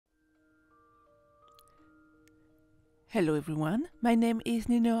Hello everyone, my name is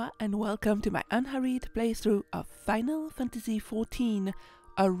Ninoa and welcome to my Unhurried playthrough of Final Fantasy XIV,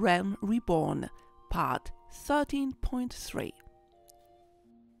 A Realm Reborn, part 13.3.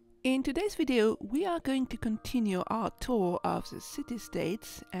 In today's video, we are going to continue our tour of the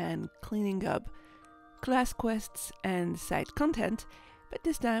city-states and cleaning up class quests and side content, but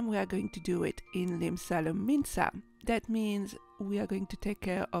this time we are going to do it in Limsa Lominsa. That means we are going to take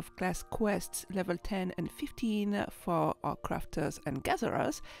care of class quests level 10 and 15 for our crafters and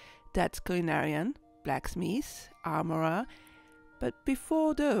gatherers. That's Culinarian, Blacksmith, Armorer. But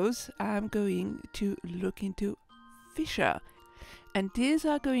before those, I'm going to look into Fisher. And these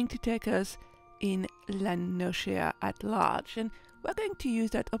are going to take us in Noscea at large. And we're going to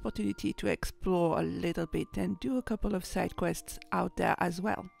use that opportunity to explore a little bit and do a couple of side quests out there as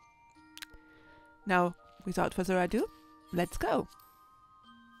well. Now, without further ado, let's go!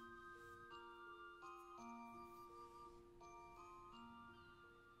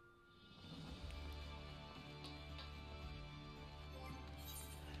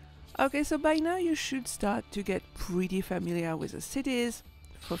 Okay, so by now you should start to get pretty familiar with the cities.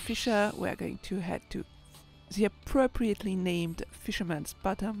 For Fisher, we're going to head to the appropriately named Fisherman's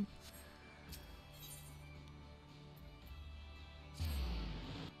Bottom.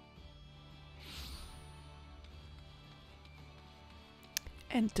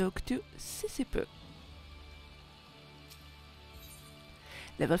 And talk to Sisepu.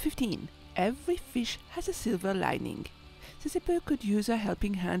 Level 15. Every fish has a silver lining. Sisepu could use a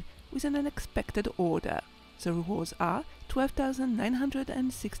helping hand with an unexpected order. The rewards are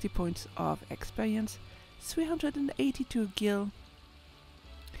 12,960 points of experience, 382 gil,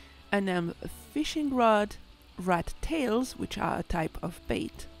 a fishing rod, rat tails, which are a type of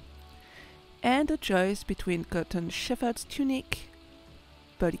bait, and a choice between cotton shepherd's tunic,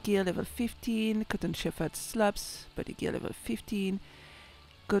 body gear level 15, cotton shepherd's slops, body gear level 15,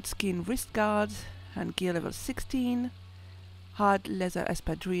 goatskin wrist guards, hand gear level 16, hard leather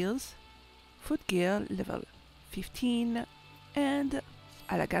espadrilles, foot gear level 15, and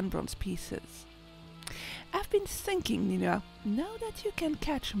elegant bronze pieces. I've been thinking, Nina, now that you can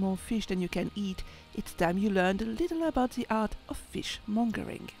catch more fish than you can eat, it's time you learned a little about the art of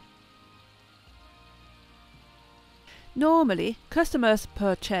fishmongering. Normally, customers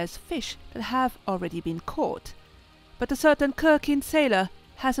purchase fish that have already been caught, but a certain Kirkin sailor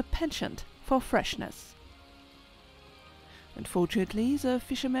has a penchant for freshness. Unfortunately, the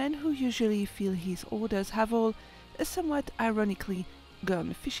fishermen who usually fill his orders have all, somewhat ironically,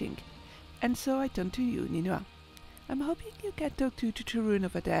 gone fishing, and so I turn to you, Ninoa. I'm hoping you can talk to Tuturun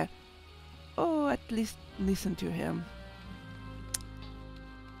over there, or at least listen to him.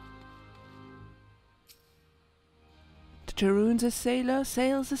 Tuturun the sailor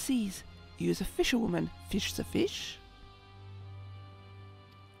sails the seas. You the fisherwoman fish the fish.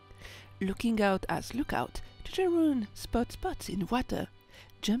 Looking out as lookout, Tuturun spots in water,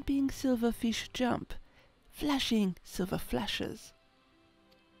 jumping silverfish jump, flashing silver flashes.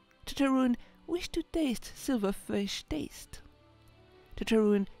 Tuturun wish to taste silverfish taste.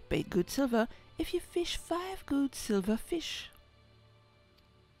 Tuturun pay good silver if you fish 5 good silver fish.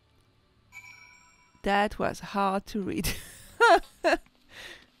 That was hard to read.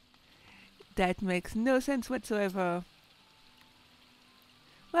 That makes no sense whatsoever.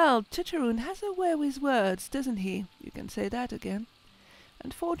 Well, Tuturun has a way with words, doesn't he? You can say that again.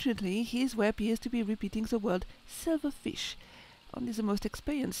 Unfortunately, his way appears to be repeating the word silverfish. Only the most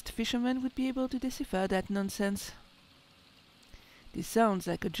experienced fisherman would be able to decipher that nonsense. This sounds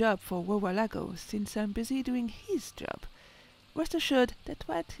like a job for Wawalago, since I'm busy doing his job. Rest assured that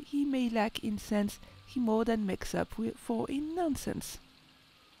what he may lack in sense, he more than makes up for in nonsense.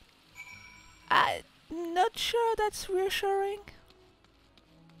 I'm not sure that's reassuring.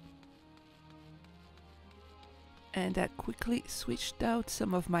 And I quickly switched out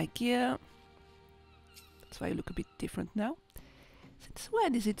some of my gear. That's why I look a bit different now. Since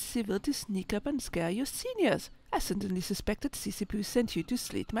when is it civil to sneak up and scare your seniors? I certainly suspected Sisepu sent you to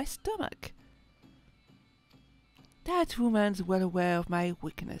slit my stomach. That woman's well aware of my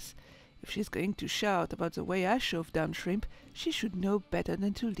weakness. If she's going to shout about the way I shove down shrimp, she should know better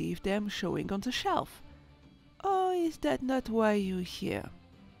than to leave them showing on the shelf. Or is that not why you're here?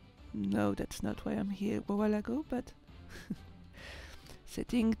 No, that's not why I'm here a while ago, but...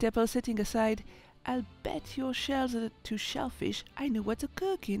 Table setting aside, I'll bet your shells to shellfish I know what the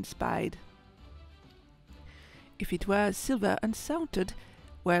Kirkin spied. If it was silver unsalted,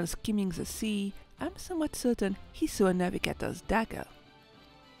 while skimming the sea, I'm somewhat certain he saw a navigator's dagger.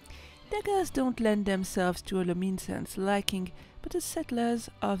 Daggers don't lend themselves to a Lominsans' liking, but the settlers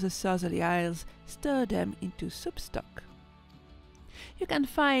of the Southerly Isles stir them into substock. You can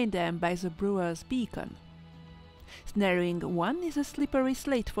find them by the brewer's beacon. Snaring one is a slippery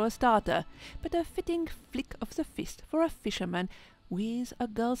slate for a starter, but a fitting flick of the fist for a fisherman with a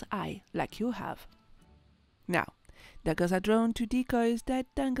gull's eye like you have. Now, daggers are drawn to decoys that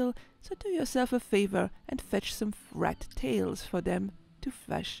dangle, so do yourself a favor and fetch some rat tails for them to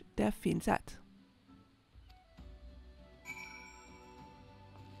flash their fins at.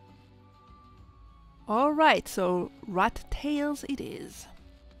 Alright, so rat tails it is.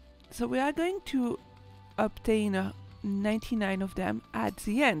 So we are going to obtain 99 of them at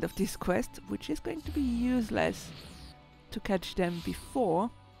the end of this quest, which is going to be useless to catch them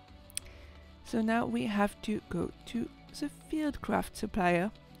before. So now we have to go to the Fieldcraft supplier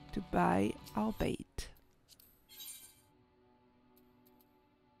to buy our bait.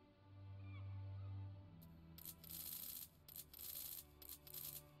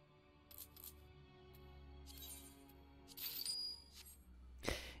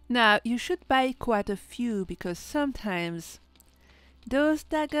 Now, you should buy quite a few because sometimes those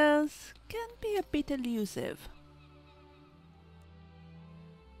daggers can be a bit elusive.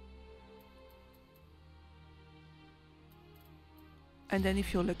 And then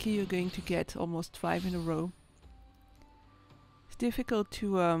if you're lucky, you're going to get almost 5 in a row. It's difficult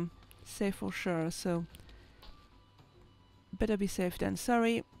to say for sure, so better be safe than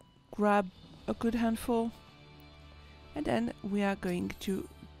sorry. Grab a good handful. And then we are going to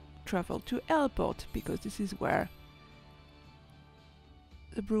travel to Aleport, because this is where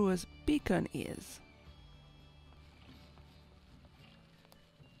the brewer's beacon is.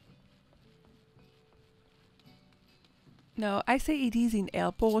 Now, I say it is in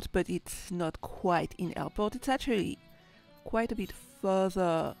Aleport, but it's not quite in Aleport. It's actually quite a bit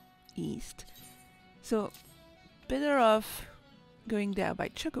further east. So, better off going there by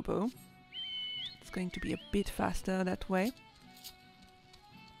Chocobo. It's going to be a bit faster that way.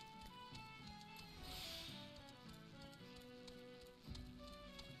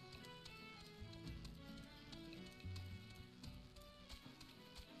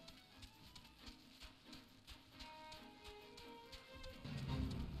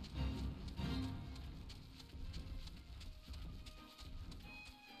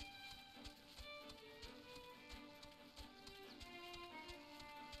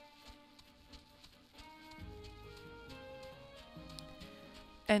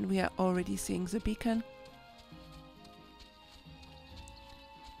 And we are already seeing the beacon.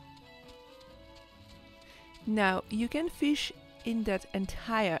 Now, you can fish in that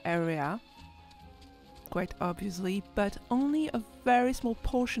entire area, quite obviously, but only a very small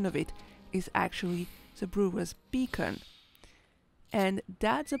portion of it is actually the brewer's beacon. And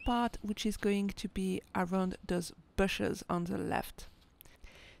that's the part which is going to be around those bushes on the left.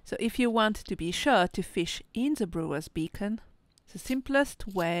 So if you want to be sure to fish in the brewer's beacon, the simplest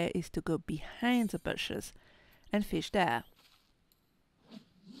way is to go behind the bushes and fish there.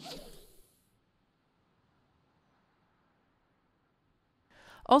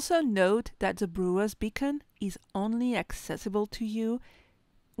 Also note that the brewer's beacon is only accessible to you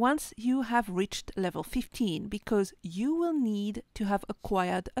once you have reached level 15, because you will need to have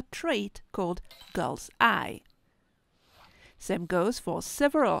acquired a trait called Gull's Eye. Same goes for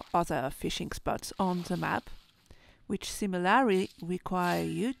several other fishing spots on the map, which similarly require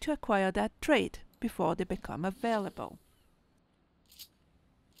you to acquire that trait before they become available.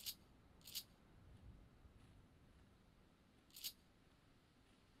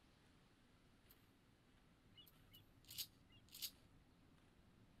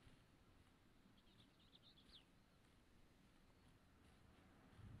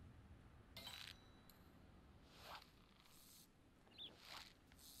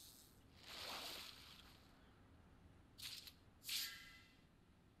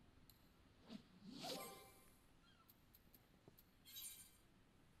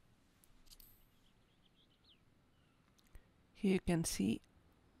 Here you can see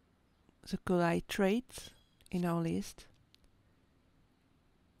the collide traits in our list.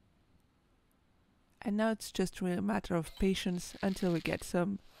 And now it's just really a matter of patience until we get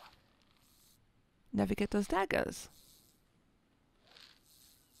some Navigator's daggers.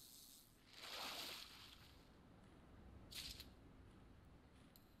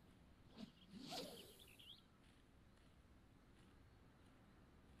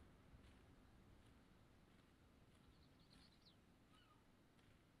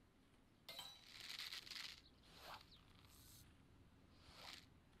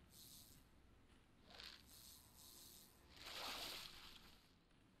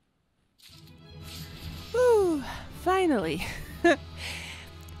 Finally!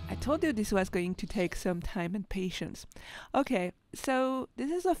 I told you this was going to take some time and patience. Okay, so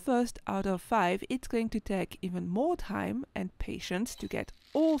this is the first out of 5. It's going to take even more time and patience to get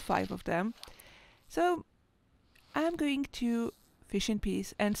all 5 of them. So I'm going to fish in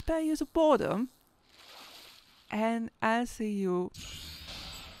peace and spare you the boredom. And I'll see you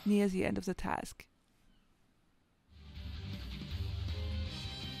near the end of the task.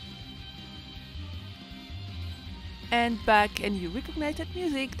 And back, and you recognize that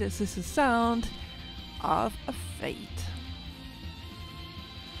music. This is the sound of a fate.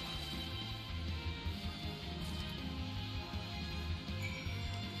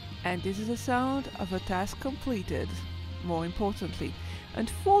 And this is the sound of a task completed, more importantly.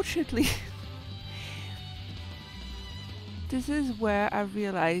 Unfortunately, this is where I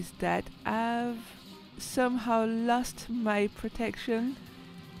realized that I've somehow lost my protection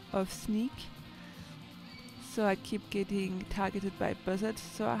of sneak. So I keep getting targeted by buzzards,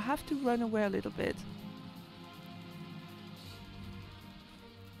 so I have to run away a little bit.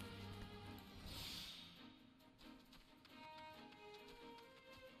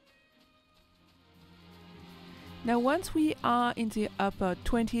 Now once we are in the upper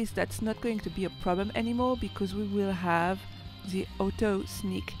 20s, that's not going to be a problem anymore because we will have the auto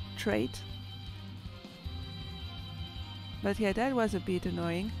sneak trait. But yeah, that was a bit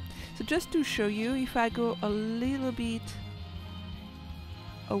annoying. So just to show you, if I go a little bit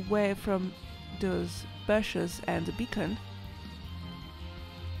away from those bushes and the beacon,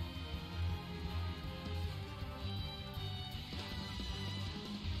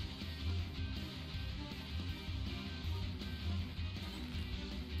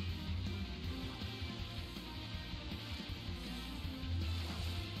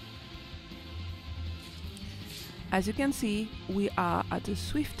 as you can see, we are at the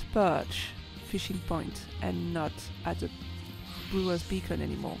Swift Perch fishing point and not at the Brewer's Beacon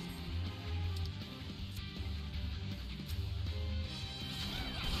anymore.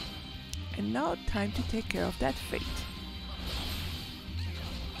 And now time to take care of that fate.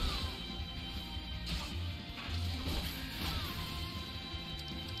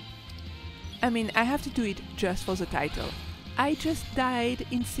 I mean, I have to do it just for the title. I just died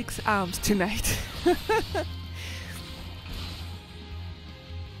in 6 arms tonight.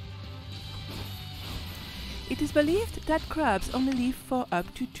 It is believed that crabs only live for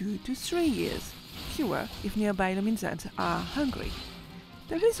up to 2 to 3 years, fewer if nearby Lominsans are hungry.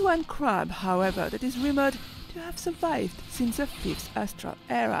 There is one crab, however, that is rumored to have survived since the 5th Astral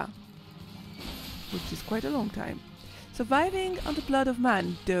Era, which is quite a long time. Surviving on the blood of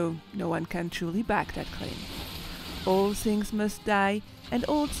man, though no one can truly back that claim. All things must die, and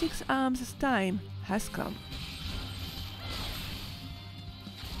old 6 arms' time has come.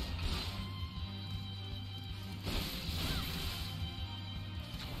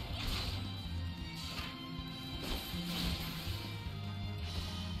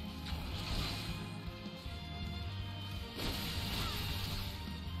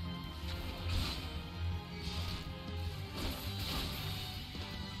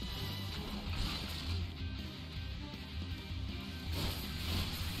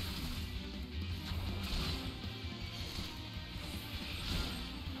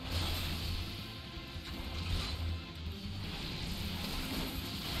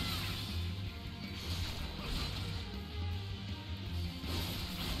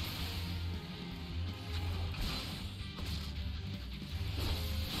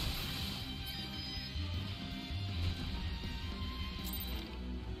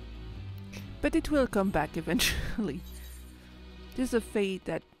 But it will come back eventually. This is a fate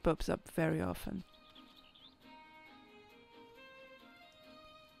that pops up very often.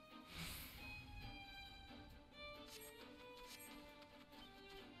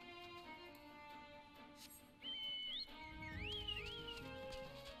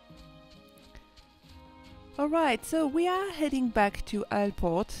 Alright, so we are heading back to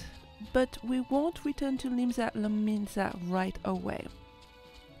Aleport, but we won't return to Limsa Lominsa right away.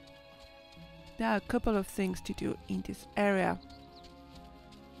 There are a couple of things to do in this area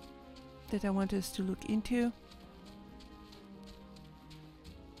that I want us to look into.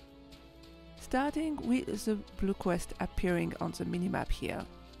 Starting with the blue quest appearing on the minimap here.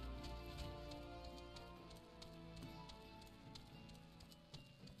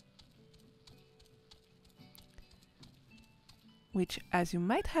 Which, as you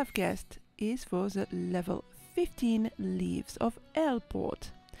might have guessed, is for the level 15 Leves of Aleport,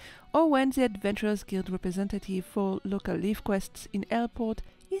 or when the Adventurers Guild representative for local Leve quests in Aleport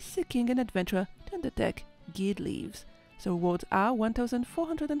is seeking an adventurer to undertake guild leaves, The rewards are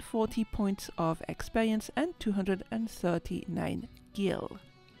 1440 points of experience and 239 gil.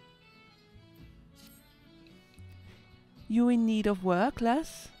 You in need of work,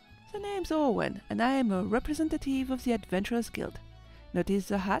 lass? The name's Owen, and I am a representative of the Adventurers Guild. Notice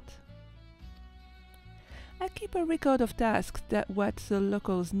the hat? I keep a record of tasks that what the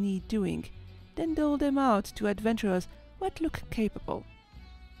locals need doing, then dole them out to adventurers what look capable.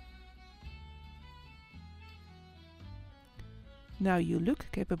 Now you look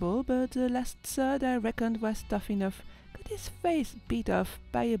capable, but the last third I reckoned was tough enough got his face beat off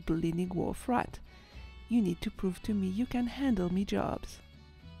by a bleeding wolf rat. You need to prove to me you can handle me jobs.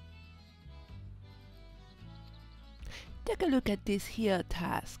 Take a look at this here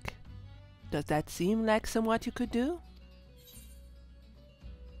task. Does that seem like somewhat you could do?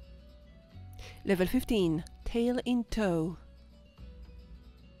 Level 15, Tail in Tow.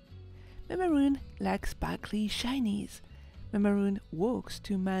 Memaroon likes sparkly shinies. Memaroon walks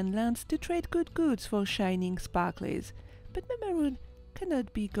to manlands to trade good goods for shining sparklies. But Memaroon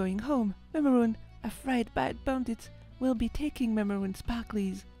cannot be going home. Memaroon, afraid bad bandits will be taking Memaroon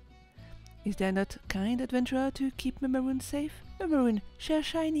sparklies. Is there not kind adventurer to keep Memaroon safe? Memaroon, share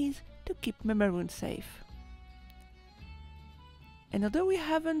shinies to keep Memaroon safe. And although we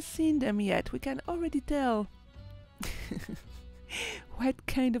haven't seen them yet, we can already tell what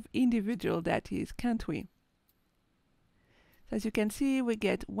kind of individual that is, can't we? As you can see, we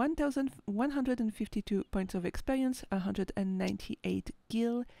get 1152 points of experience, 198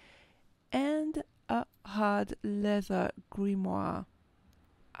 gil, and a hard leather grimoire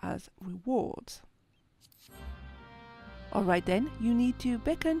as rewards. Alright then, you need to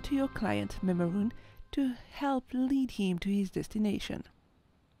beckon to your client Memaroon to help lead him to his destination.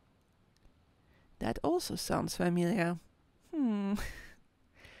 That also sounds familiar.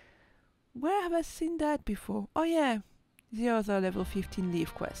 Where have I seen that before? Oh yeah, the other level 15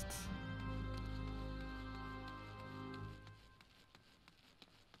 Leves quests.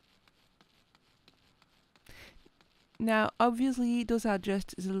 Now, obviously, those are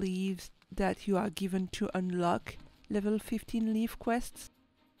just the leaves that you are given to unlock level 15 Leves quests.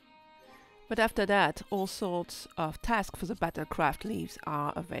 But after that, all sorts of tasks for the Battlecraft leaves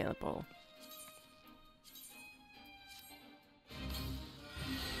are available.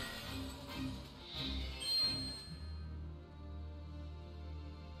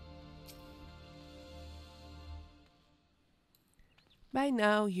 By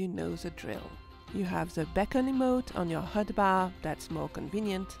now, you know the drill. You have the beacon emote on your hotbar, that's more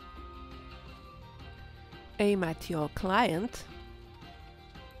convenient. Aim at your client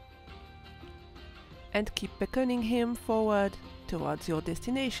and keep beckoning him forward towards your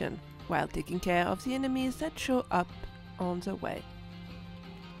destination while taking care of the enemies that show up on the way.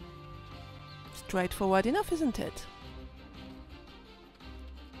 Straightforward enough, isn't it?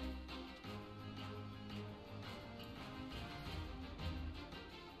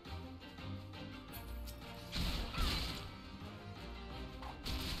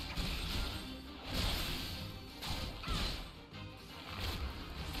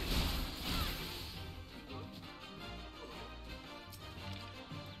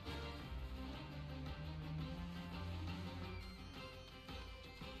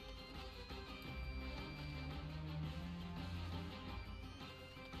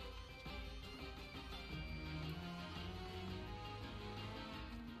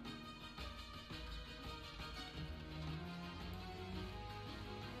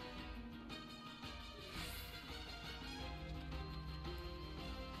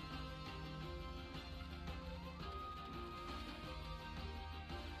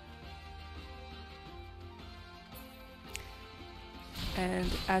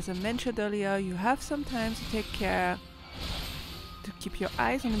 And as I mentioned earlier, you have some time to take care to keep your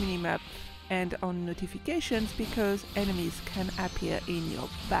eyes on the minimap and on notifications because enemies can appear in your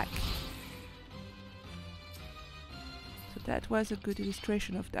back. So that was a good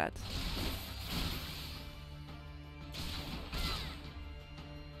illustration of that.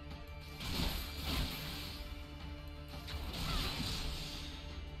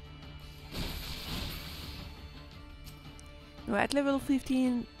 Now at level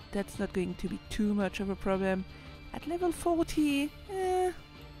 15, that's not going to be too much of a problem. At level 40,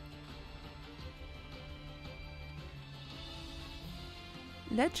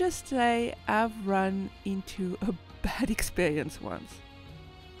 let's just say I've run into a bad experience once.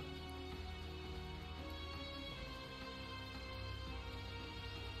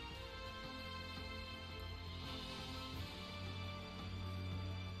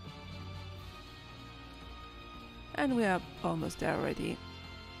 And we are almost there already.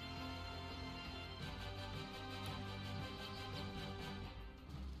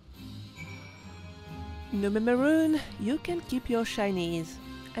 No Maroon, you can keep your shinies.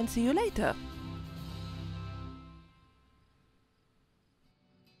 And see you later.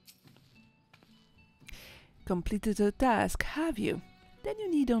 Completed the task, have you? Then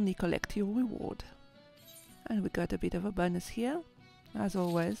you need only collect your reward. And we got a bit of a bonus here, as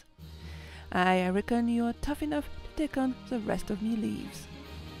always. I reckon you are tough enough to take on the rest of me Leves.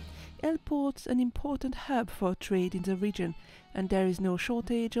 Aleport's an important hub for trade in the region, and there is no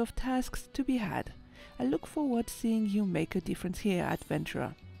shortage of tasks to be had. I look forward to seeing you make a difference here,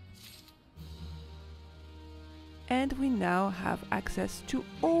 adventurer. And we now have access to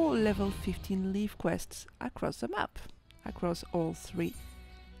all level 15 Leve quests across the map, across all 3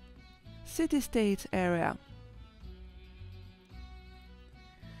 city-states area.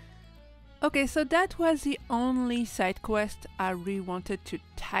 Okay, so that was the only side quest I really wanted to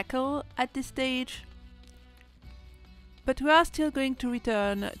tackle at this stage. But we are still going to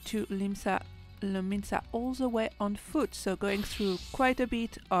return to Limsa Lominsa all the way on foot, so going through quite a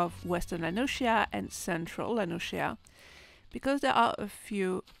bit of Western Noscea and Central Noscea, because there are a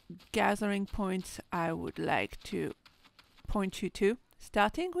few gathering points I would like to point you to,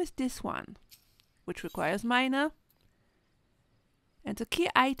 starting with this one, which requires miner. And the key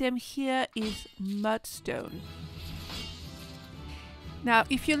item here is mudstone. Now,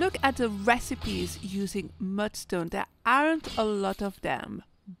 if you look at the recipes using mudstone, there aren't a lot of them,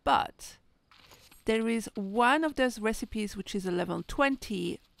 but there is one of those recipes which is a level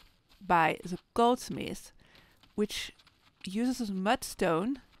 20 by the goldsmith, which uses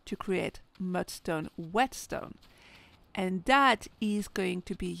mudstone to create mudstone whetstone. And that is going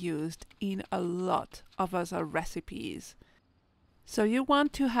to be used in a lot of other recipes. So you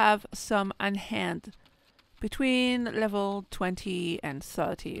want to have some on hand between level 20 and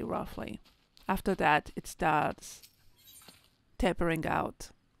 30 roughly. After that it starts tapering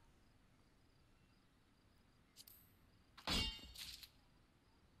out.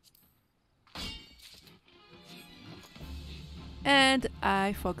 And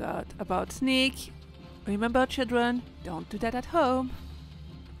I forgot about sneak. Remember, children, don't do that at home.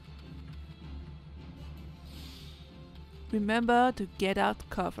 Remember to get out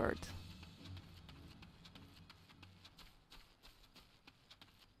covered.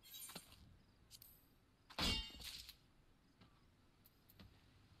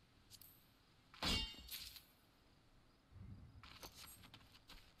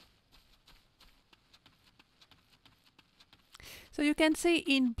 So you can see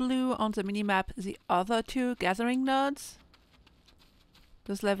in blue on the minimap the other 2 gathering nodes.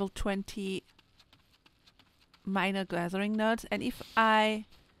 Those level 20 minor gathering nodes, and if I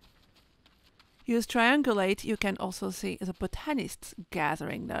use triangulate, you can also see the botanist's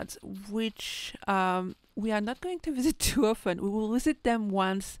gathering nodes, which we are not going to visit too often. We will visit them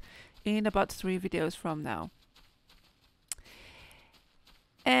once in about 3 videos from now.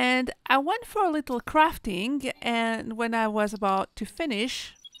 And I went for a little crafting, and when I was about to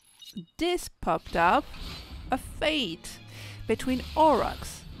finish, this popped up, a fate between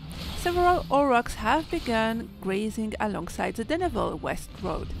Aurochs. Several Aurochs have begun grazing alongside the Deneville West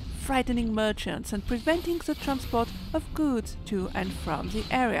Road, frightening merchants and preventing the transport of goods to and from the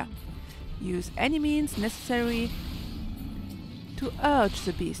area. Use any means necessary to urge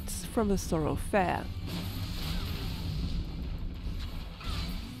the beasts from the thoroughfare.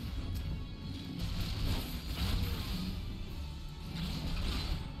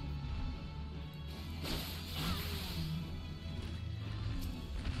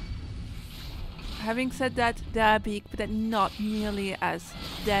 Having said that, they are big, but they're not nearly as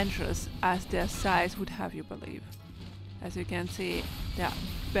dangerous as their size would have you believe. As you can see, they are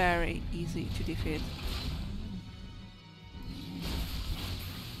very easy to defeat.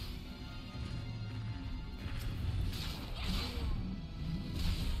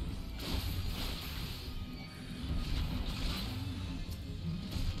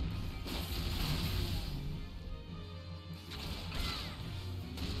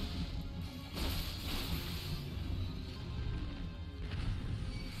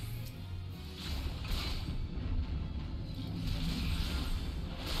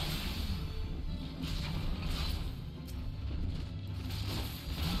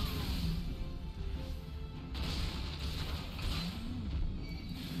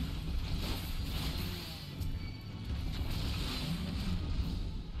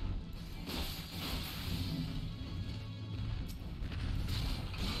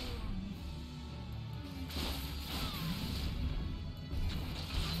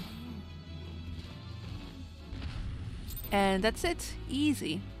 And that's it,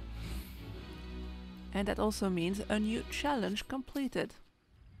 easy. And that also means a new challenge completed.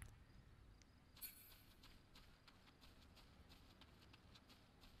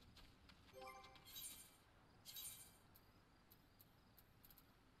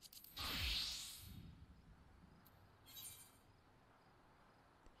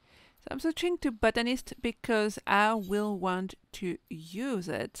 I'm switching to botanist because I will want to use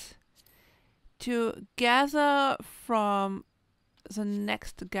it to gather from the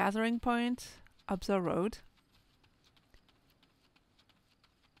next gathering point up the road.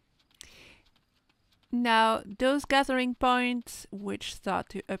 Now, those gathering points which start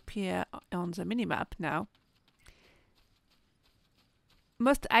to appear on the minimap now,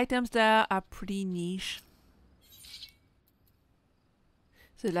 most items there are pretty niche.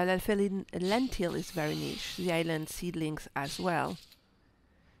 The Lalaphelin lentil is very niche, the island seedlings as well.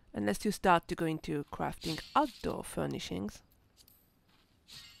 Unless you start to go into crafting outdoor furnishings.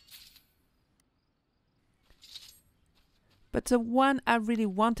 But the one I really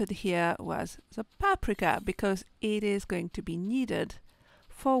wanted here was the paprika, because it is going to be needed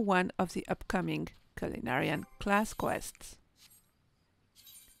for one of the upcoming Culinarian class quests.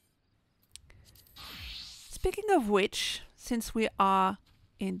 Speaking of which, since we are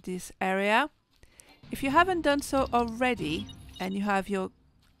in this area, if you haven't done so already and you have your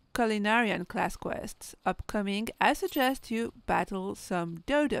Culinarian class quests upcoming, I suggest you battle some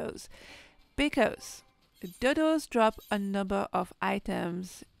Dodos, because Dodos drop a number of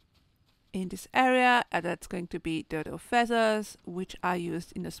items in this area, and that's going to be Dodo feathers, which are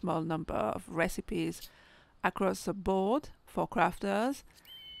used in a small number of recipes across the board for crafters.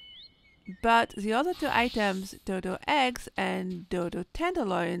 But the other two items, Dodo eggs and Dodo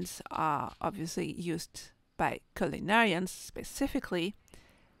tenderloins, are obviously used by Culinarians specifically.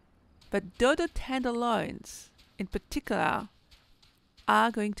 But Dodo tenderloins, in particular, are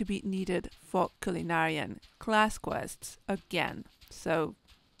going to be needed for Culinarian class quests again. So,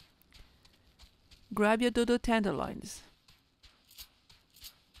 grab your Dodo tenderloins.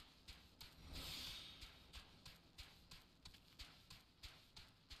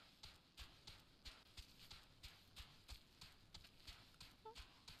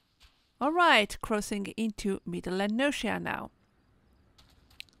 Alright, crossing into Midland Noscea now.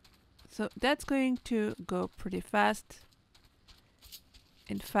 So that's going to go pretty fast.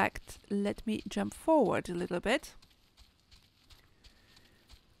 In fact, let me jump forward a little bit.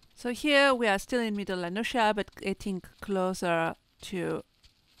 So here we are still in Midland Noscea, but getting closer to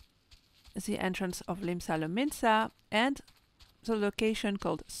the entrance of Limsa Lominsa and the location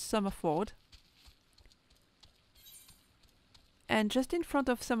called Summerford. And just in front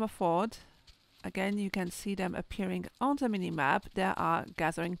of Summerford, again, you can see them appearing on the minimap. There are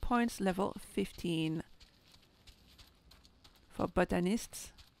gathering points level 15 for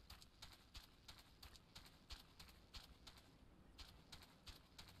botanists.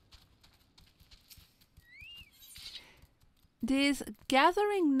 These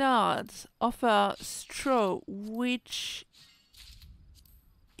gathering nodes offer straw, which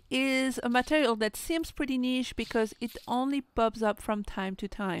is a material that seems pretty niche because it only pops up from time to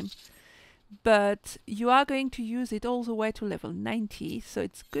time. But you are going to use it all the way to level 90, so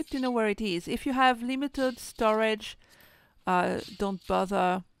it's good to know where it is. If you have limited storage, don't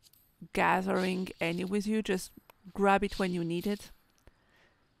bother gathering any with you, just grab it when you need it.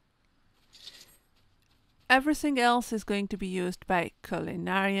 Everything else is going to be used by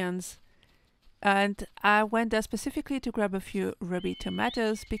Culinarians, and I went there specifically to grab a few ruby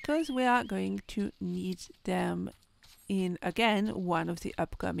tomatoes because we are going to need them in, again, one of the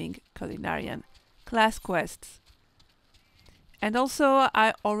upcoming Culinarian class quests. And also,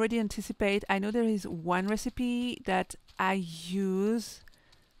 I already anticipate, I know there is one recipe that I use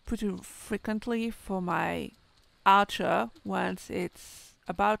pretty frequently for my archer once it's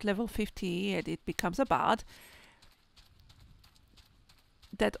about level 50 and it becomes a bard,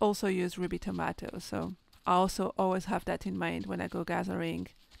 that also use ruby tomatoes. So I also always have that in mind when I go gathering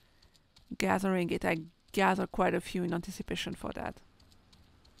it. I gather quite a few in anticipation for that.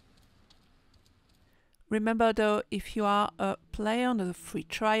 Remember though, if you are a player on a free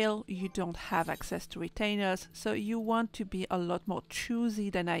trial, you don't have access to retainers, so you want to be a lot more choosy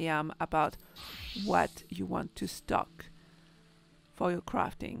than I am about what you want to stock for your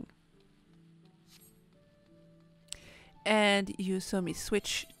crafting. And you saw me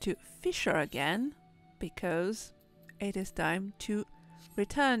switch to Fisher again, because it is time to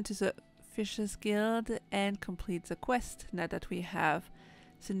return to the Fisher's Guild and complete the quest now that we have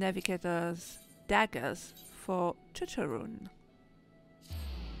the Navigator's daggers for Chuchurun,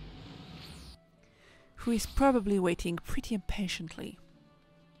 who is probably waiting pretty impatiently.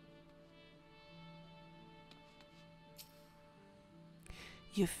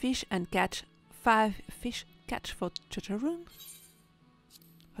 You fish and catch 5 fish catch for Chuchurun?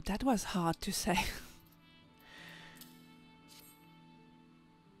 Oh, that was hard to say.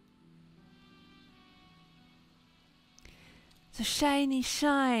 The shiny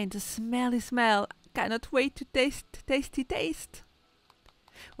shine, the smelly smell. Cannot wait to taste.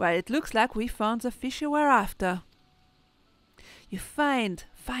 Well, it looks like we found the fish you were after. You find.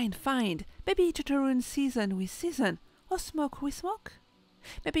 Maybe Chicharron season with season, or smoke with smoke.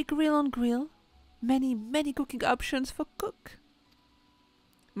 Maybe grill on grill. Many cooking options for cook.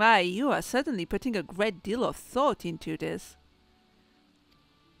 My, you are certainly putting a great deal of thought into this.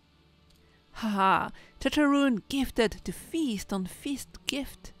 Haha, Chicharron gifted to feast on feast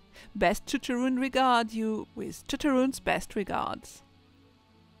gift. Best Chicharron regard you with Chicharron's best regards.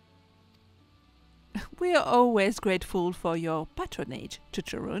 We are always grateful for your patronage,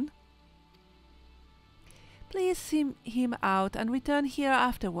 Chicharron. Please see him out and return here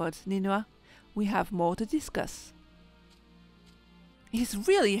afterwards, Ninoa. We have more to discuss. He's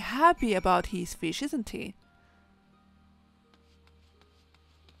really happy about his fish, isn't he?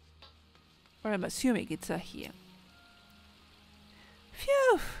 Or I'm assuming it's a he.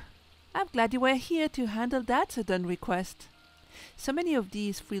 Phew! I'm glad you were here to handle that sudden request. So many of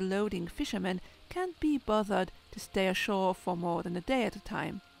these freeloading fishermen can't be bothered to stay ashore for more than a day at a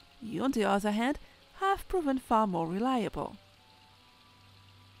time. You, on the other hand, have proven far more reliable.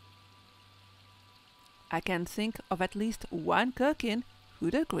 I can think of at least one Kirkin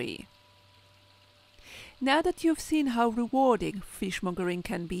who'd agree. Now that you've seen how rewarding fishmongering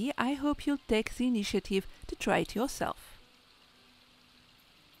can be, I hope you'll take the initiative to try it yourself.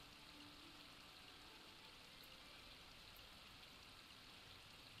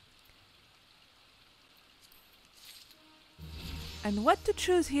 And what to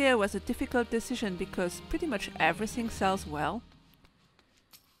choose here was a difficult decision because pretty much everything sells well.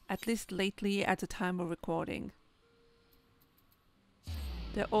 At least lately at the time of recording.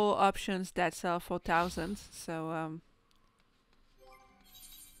 They're all options that sell for thousands, so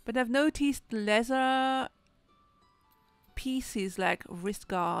but I've noticed leather pieces like wrist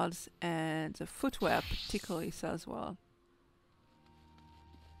guards and the footwear particularly sells well.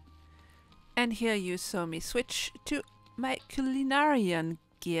 And here you saw me switch to my Culinarian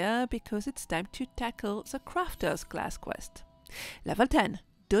gear because it's time to tackle the Crafter's class quest. Level 10.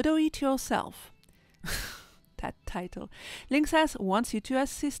 Dodo Eat Yourself. That title. Limsa wants you to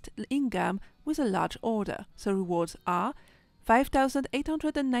assist Ingam with a large order. The rewards are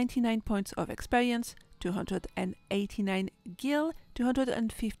 5,899 points of experience, 289 gil,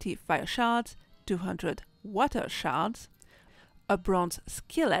 250 fire shards, 200 water shards, a bronze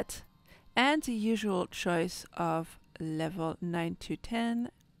skillet, and the usual choice of level 9 to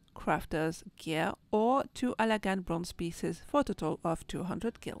 10 crafter's gear or 2 Alagan bronze pieces for a total of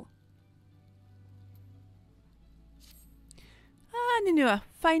 200 gil. Ah, Ninua,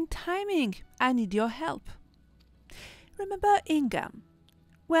 fine timing. I need your help. Remember Ingam?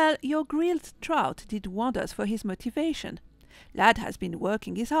 Well, your grilled trout did wonders for his motivation. Lad has been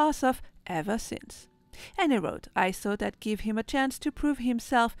working his arse off ever since. Any road, I thought I'd give him a chance to prove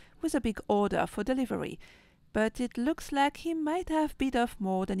himself with a big order for delivery, but it looks like he might have bit off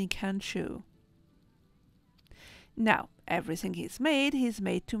more than he can chew. Now, everything he's made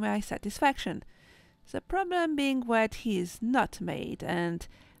to my satisfaction. The problem being what he's not made, and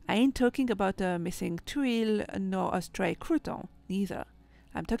I ain't talking about a missing tuile nor a stray crouton, neither.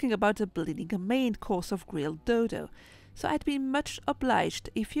 I'm talking about the bleeding main course of grilled dodo, so I'd be much obliged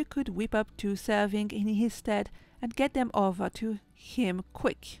if you could whip up 2 serving in his stead and get them over to him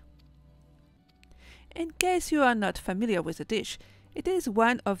quick. In case you are not familiar with the dish, it is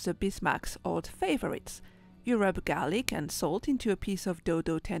one of the Bismarck's old favorites. You rub garlic and salt into a piece of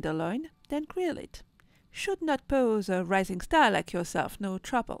dodo tenderloin, then grill it. Should not pose a rising star like yourself no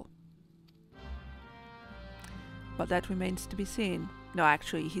trouble. Well, that remains to be seen. No,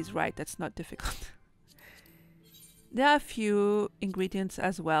 actually, he's right, that's not difficult. There are a few ingredients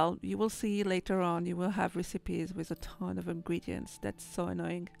as well. You will see later on, you will have recipes with a ton of ingredients. That's so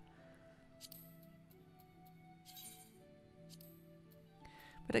annoying.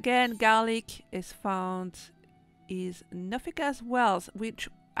 But again, garlic is found is Nuffic as well, which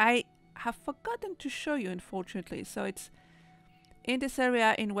I have forgotten to show you, unfortunately. So it's in this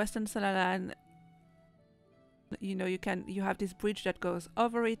area in Western Salalan. You know, you have this bridge that goes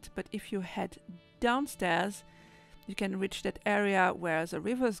over it, but if you head downstairs, you can reach that area where the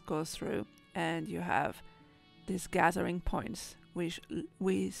rivers go through, and you have these gathering points with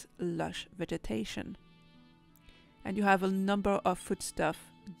lush vegetation. And you have a number of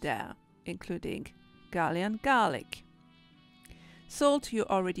foodstuff there, including Gallian garlic. Salt you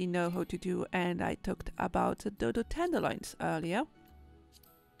already know how to do, and I talked about the dodo tenderloins earlier.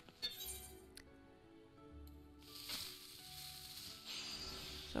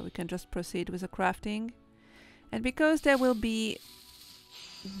 So we can just proceed with the crafting. And because there will be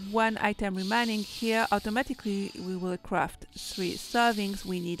one item remaining here, automatically we will craft 3 servings.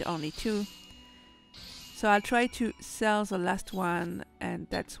 We need only 2. So I'll try to sell the last one, and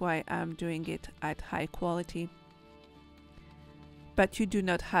that's why I'm doing it at high quality. But you do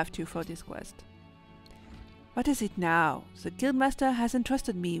not have to for this quest. What is it now? The guildmaster has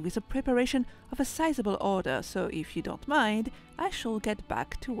entrusted me with the preparation of a sizable order, so if you don't mind, I shall get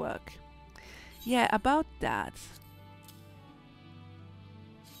back to work. Yeah, about that.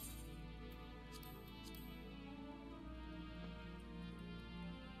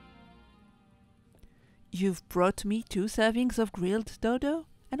 You've brought me 2 servings of grilled dodo?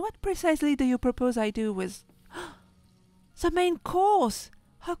 And what precisely do you propose I do with... the main course!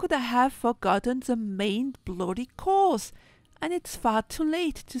 How could I have forgotten the main bloody course? And it's far too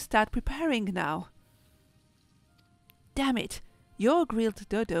late to start preparing now. Damn it! Your grilled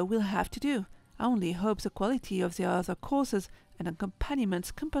dodo will have to do. I only hope the quality of the other courses and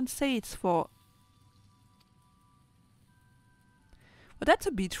accompaniments compensates for... Well, that's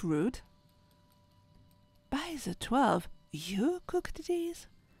a bit rude. By the 12, you cooked these?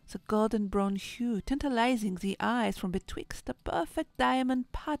 The golden brown hue tantalizing the eyes from betwixt the perfect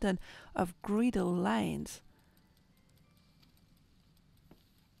diamond pattern of griddle lines.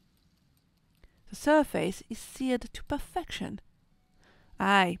 The surface is seared to perfection.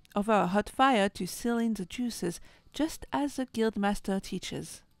 Aye, over a hot fire to seal in the juices, just as the guildmaster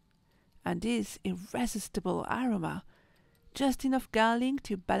teaches. And this irresistible aroma, just enough garlic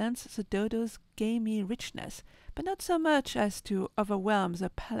to balance the dodo's gamey richness, but not so much as to overwhelm the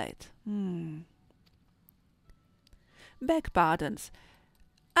palate. Beg pardons.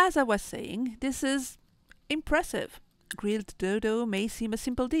 As I was saying, this is impressive. Grilled dodo may seem a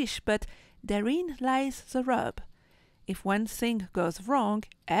simple dish, but therein lies the rub. If one thing goes wrong,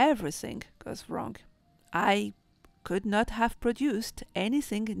 everything goes wrong. I could not have produced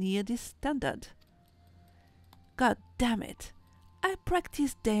anything near this standard. God damn it! I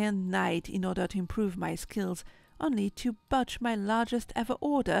practice day and night in order to improve my skills, only to botch my largest ever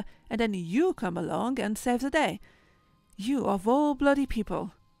order, and then you come along and save the day. You of all bloody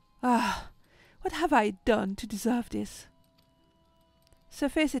people. Ah, what have I done to deserve this?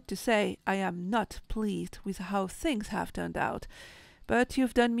 Suffice it to say, I am not pleased with how things have turned out, but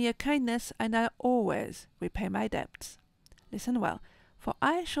you've done me a kindness, and I always repay my debts. Listen well, for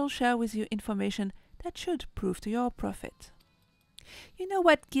I shall share with you information that should prove to your profit. You know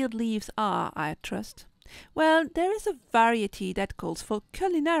what guild leaves are, I trust? Well, there is a variety that calls for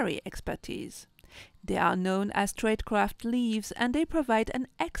culinary expertise. They are known as tradecraft leaves, and they provide an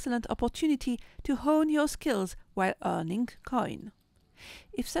excellent opportunity to hone your skills while earning coin.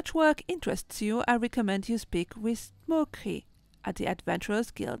 If such work interests you, I recommend you speak with Noscea at the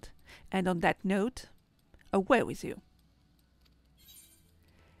Adventurers Guild. And on that note, away with you.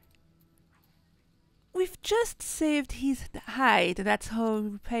 We've just saved his hide, that's how he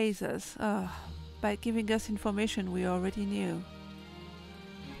repays us. By giving us information we already knew.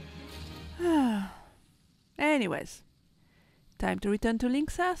 Anyways, time to return to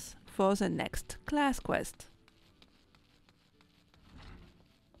Limsa for the next class quest.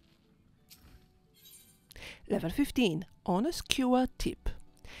 Level 15, on a Skewer tip.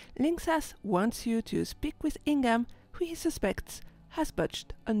 Limsa wants you to speak with Ingham, who he suspects has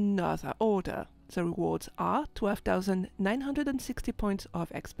botched another order. The rewards are 12,960 points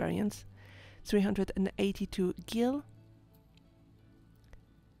of experience, 382 gil,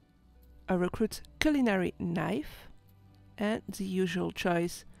 a recruit's culinary knife, and the usual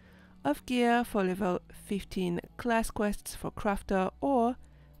choice of gear for level 15 class quests for crafter or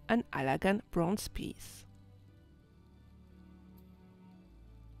an Alagan bronze piece.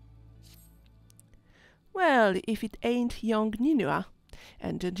 Well, if it ain't young Ninua.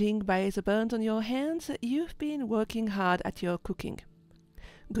 And judging by the burns on your hands, you've been working hard at your cooking.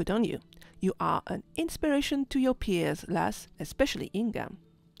 Good on you. You are an inspiration to your peers, lass, especially Ingham.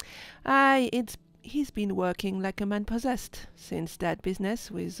 Aye, he's been working like a man possessed since that business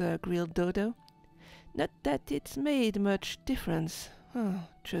with grilled dodo. Not that it's made much difference.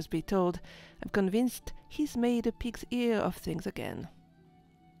 Truth be told, I'm convinced he's made a pig's ear of things again.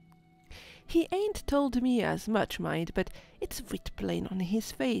 He ain't told me as much, mind, but it's writ plain on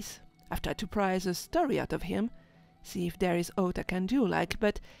his face. I've tried to pry the story out of him, see if there is aught I can do like,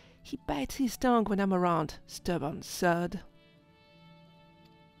 but he bites his tongue when I'm around, stubborn sod.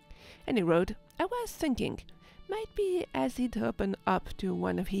 Any road, I was thinking, might be as he'd open up to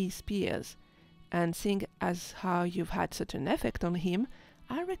one of his peers, and seeing as how you've had such an effect on him,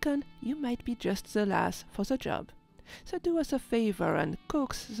 I reckon you might be just the lass for the job. So do us a favor and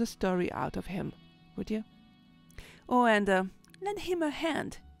coax the story out of him, would you? Oh, and lend him a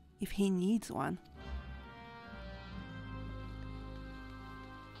hand if he needs one.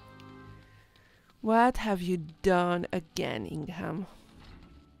 What have you done again, Ingham?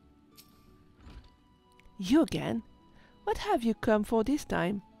 You again? What have you come for this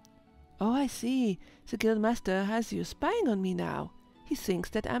time? Oh, I see. The guildmaster has you spying on me now. He thinks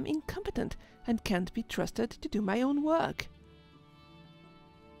that I'm incompetent and can't be trusted to do my own work.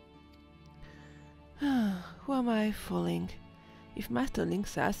 Who am I fooling? If Master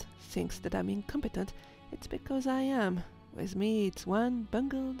Limsa thinks that I'm incompetent, it's because I am. With me, it's one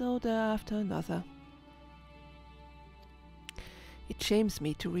bungled order after another. It shames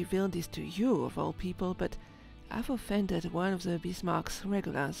me to reveal this to you, of all people, but I've offended one of the Bismarck's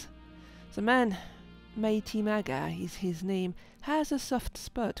regulars. The man, Mighty Maga is his name, has a soft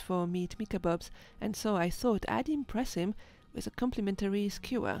spot for meat mikabobs, and so I thought I'd impress him with a complimentary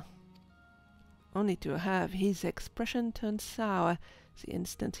skewer. Only to have his expression turn sour the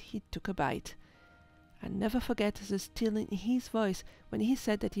instant he took a bite. I never forget the still in his voice when he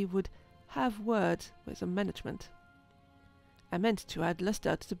said that he would have words with the management. I meant to add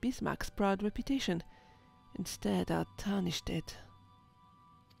luster to the Bismarck's proud reputation. Instead, I tarnished it.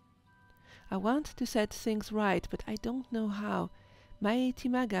 I want to set things right, but I don't know how. Mighty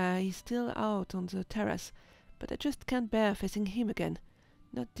Maga is still out on the terrace, but I just can't bear facing him again.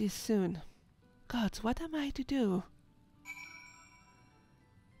 Not this soon. Gods, what am I to do?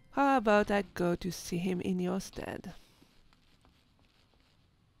 How about I go to see him in your stead?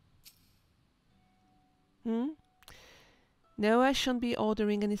 No, I shan't be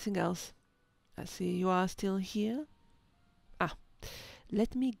ordering anything else. I see you are still here. Ah,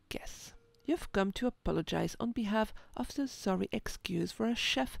 let me guess. You've come to apologize on behalf of the sorry excuse for a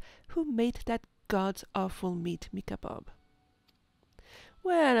chef who made that god's awful meat mikabob.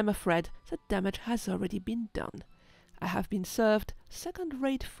 Well, I'm afraid the damage has already been done. I have been served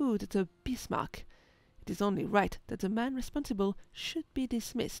second-rate food at the Bismarck. It is only right that the man responsible should be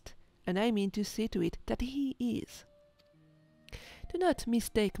dismissed, and I mean to see to it that he is. Do not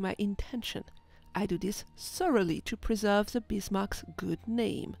mistake my intention. I do this thoroughly to preserve the Bismarck's good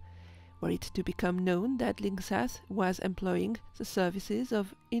name. Were it to become known that Limsa was employing the services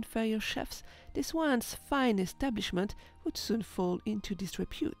of inferior chefs, this once fine establishment would soon fall into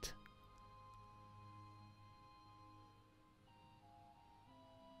disrepute.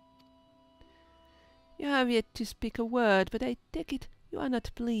 You have yet to speak a word, but I take it you are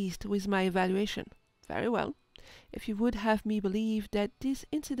not pleased with my evaluation. Very well. If you would have me believe that this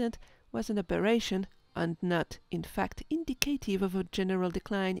incident was an aberration, and not, in fact, indicative of a general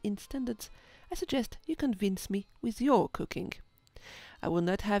decline in standards, I suggest you convince me with your cooking. I will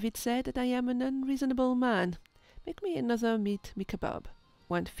not have it said that I am an unreasonable man. Make me another meat mikabob,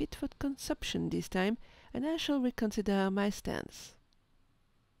 one fit for consumption this time, and I shall reconsider my stance.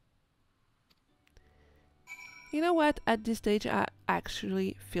 You know what? At this stage, I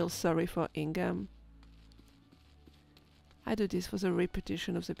actually feel sorry for Ingham. I do this for the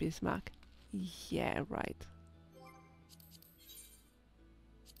reputation of the Bismarck. Yeah, right.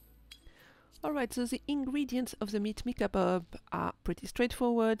 Alright, so the ingredients of the meat mikabob are pretty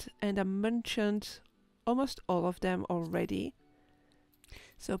straightforward, and I mentioned almost all of them already.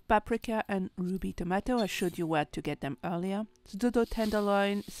 So paprika and ruby tomato, I showed you where to get them earlier. The Dodo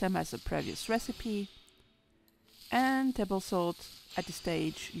tenderloin, same as the previous recipe. And table salt, at this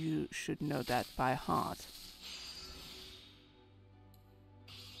stage you should know that by heart.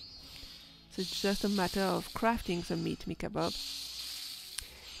 So it's just a matter of crafting the meat mikabob.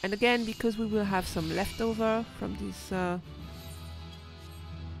 And again, because we will have some leftover from this,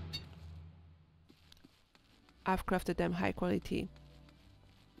 I've crafted them high quality.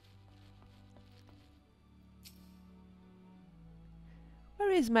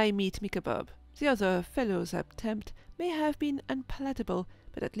 Where is my meat mikabob? The other fellow's attempt may have been unpalatable,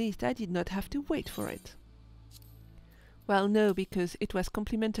 but at least I did not have to wait for it. Well, no, because it was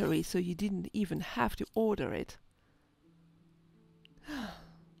complimentary, so you didn't even have to order it.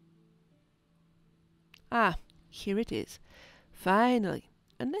 Ah, here it is. Finally.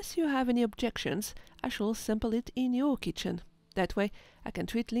 Unless you have any objections, I shall sample it in your kitchen. That way I can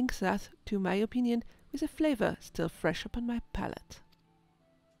treat Limsa to my opinion with a flavour still fresh upon my palate.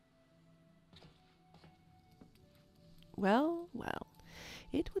 Well, well.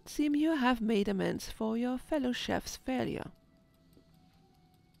 It would seem you have made amends for your fellow chef's failure.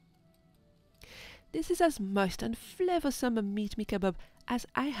 This is as moist and flavoursome a meat mikabob as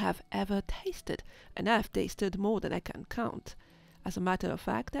I have ever tasted, and I have tasted more than I can count. As a matter of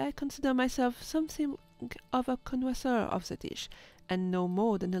fact, I consider myself something of a connoisseur of the dish, and know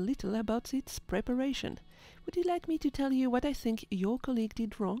more than a little about its preparation. Would you like me to tell you what I think your colleague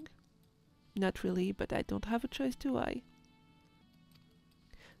did wrong? Not really, but I don't have a choice, do I?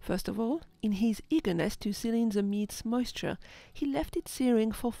 First of all, in his eagerness to seal in the meat's moisture, he left it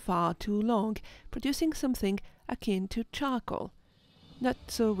searing for far too long, producing something akin to charcoal. Not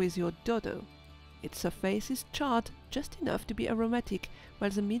so with your Dodo. Its surface is charred just enough to be aromatic, while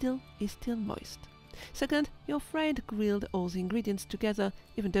the middle is still moist. Second, your friend grilled all the ingredients together,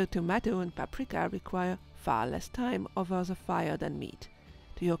 even though tomato and paprika require far less time over the fire than meat.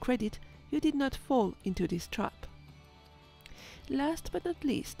 To your credit, you did not fall into this trap. Last but not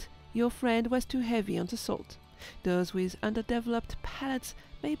least, your friend was too heavy on the salt. Those with underdeveloped palates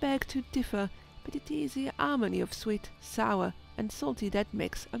may beg to differ, but it is the harmony of sweet, sour, and salty that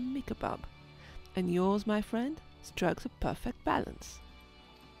makes a mikebab. And yours, my friend, struck the perfect balance.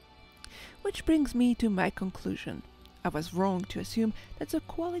 Which brings me to my conclusion. I was wrong to assume that the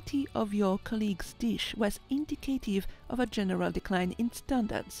quality of your colleague's dish was indicative of a general decline in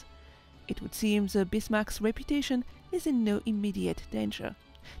standards. It would seem the Bismarck's reputation is in no immediate danger.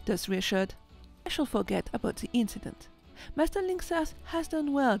 Thus reassured, I shall forget about the incident. Master Limsa has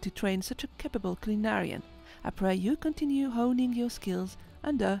done well to train such a capable culinarian. I pray you continue honing your skills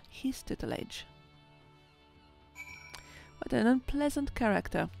under his tutelage. What an unpleasant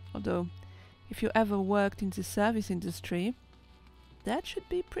character, although if you ever worked in the service industry, that should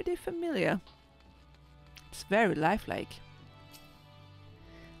be pretty familiar. It's very lifelike.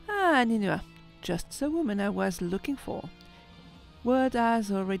 Ah, Ninoa, just the woman I was looking for. Word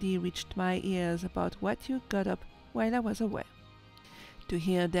has already reached my ears about what you got up while I was away. To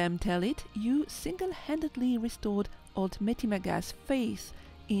hear them tell it, you single-handedly restored old Metimaga's faith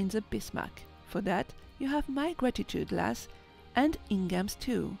in the Bismarck. For that, you have my gratitude, lass, and Ingham's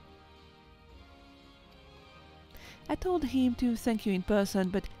too. I told him to thank you in person,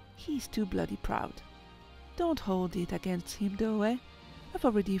 but he's too bloody proud. Don't hold it against him, though, eh? I've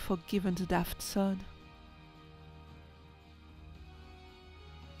already forgiven the daft sod.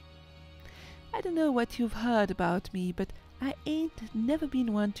 I don't know what you've heard about me, but I ain't never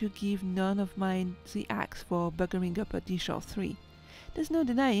been one to give none of mine the axe for buggering up a dish or three. There's no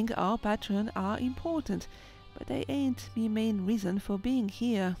denying our patron are important, but they ain't me main reason for being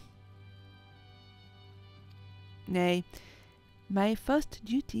here. Nay, my first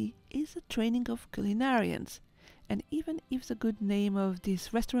duty is the training of culinarians, and even if the good name of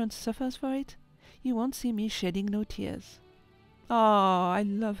this restaurant suffers for it, you won't see me shedding no tears. Ah, I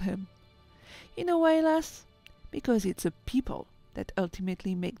love him. You know why, lass? Because it's the people that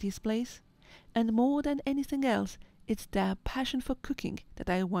ultimately make this place, and more than anything else, it's their passion for cooking that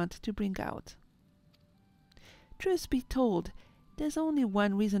I want to bring out. Truth be told, there's only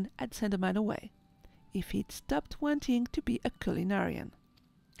one reason I'd send a man away: if he'd stopped wanting to be a culinarian.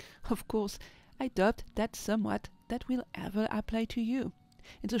 Of course, I doubt that somewhat that will ever apply to you.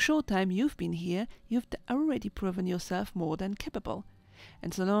 In the short time you've been here, you've already proven yourself more than capable.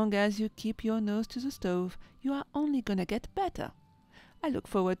 And so long as you keep your nose to the stove, you are only gonna get better. I look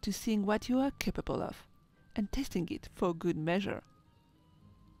forward to seeing what you are capable of, and testing it for good measure.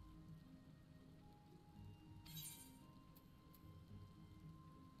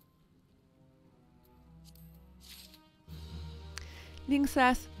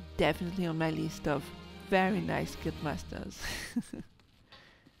 Limsa's definitely on my list of very nice guildmasters.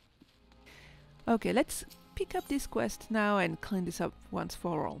 Okay, let's pick up this quest now and clean this up once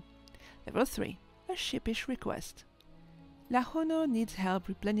for all. Level 3, a sheepish request. La Hono needs help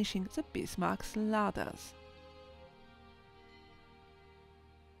replenishing the Bismarck's larders.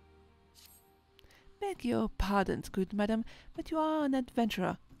 Beg your pardons, good madam, but you are an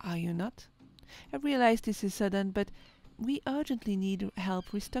adventurer, are you not? I realize this is sudden, but we urgently need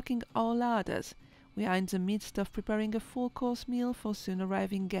help restocking our larders. We are in the midst of preparing a full-course meal for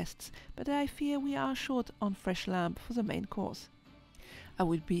soon-arriving guests, but I fear we are short on fresh lamb for the main course. I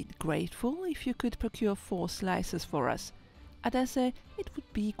would be grateful if you could procure 4 slices for us. I dare say it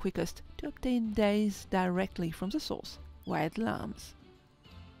would be quickest to obtain these directly from the source, wild lambs.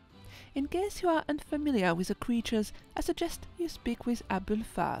 In case you are unfamiliar with the creatures, I suggest you speak with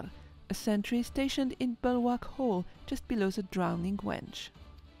Abulfar, a sentry stationed in Bulwark Hall just below the drowning wench.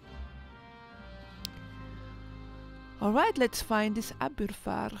 Alright, let's find this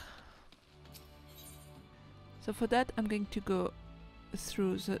Abulfar. So for that I'm going to go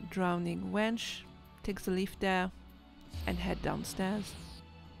through the drowning wench, take the lift there and head downstairs.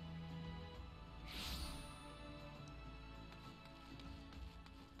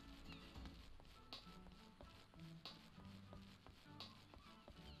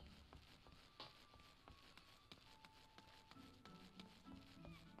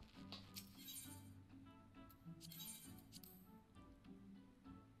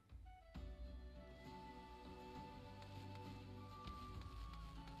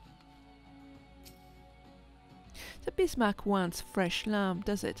 The Bismarck wants fresh lamb,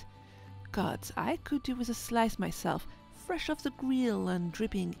 does it? Gods, I could do with a slice myself, fresh off the grill and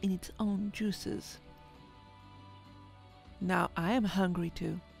dripping in its own juices. Now I am hungry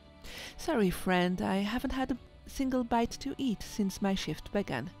too. Sorry, friend, I haven't had a single bite to eat since my shift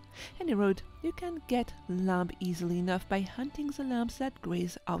began. Any road, you can get lamb easily enough by hunting the lambs that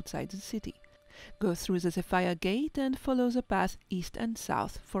graze outside the city. Go through the Sapphire Gate and follow the path east and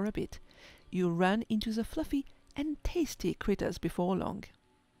south for a bit. You run into the fluffy and tasty critters before long.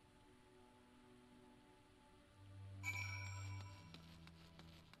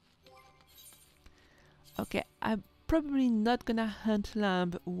 Okay, I'm probably not gonna hunt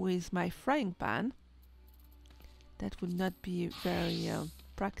lamb with my frying pan. That would not be very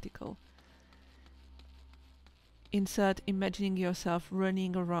practical. Insert imagining yourself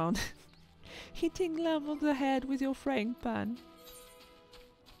running around hitting lamb on the head with your frying pan.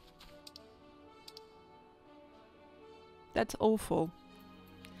 That's awful.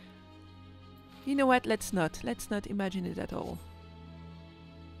 You know what? Let's not imagine it at all.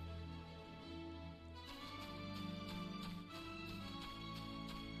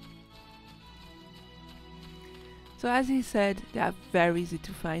 So as he said, they are very easy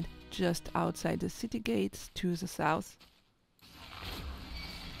to find just outside the city gates to the south.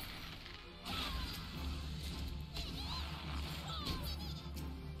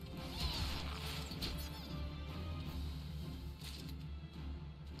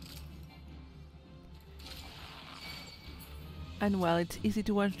 And well, it's easy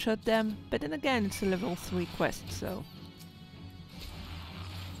to one-shot them, but then again it's a level 3 quest, so...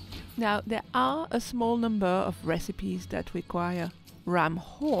 Now, there are a small number of recipes that require ram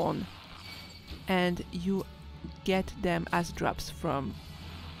horn, and you get them as drops from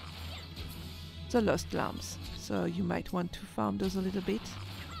the lost lambs, so you might want to farm those a little bit,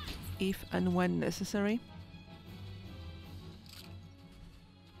 if and when necessary.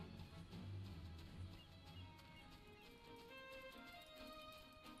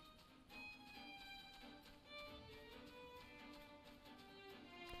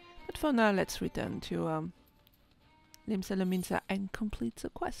 But for now, let's return to Limsa Lominsa and complete the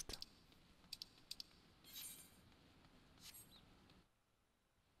quest.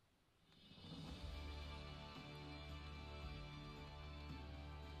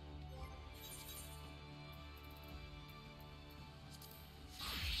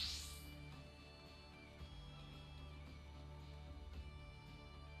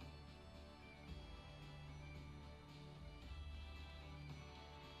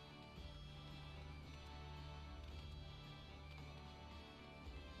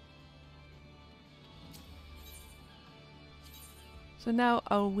 So now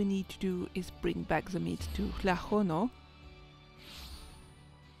all we need to do is bring back the meat to Lajono.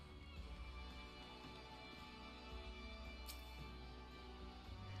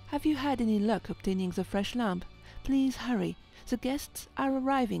 Have you had any luck obtaining the fresh lamb? Please hurry, the guests are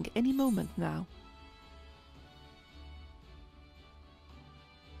arriving any moment now.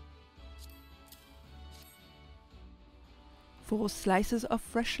 Four slices of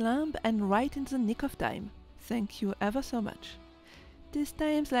fresh lamb and right in the nick of time. Thank you ever so much. These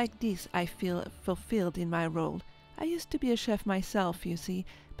times like this I feel fulfilled in my role. I used to be a chef myself, you see,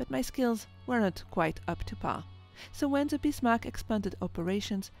 but my skills were not quite up to par. So when the Bismarck expanded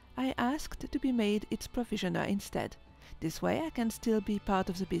operations, I asked to be made its provisioner instead. This way I can still be part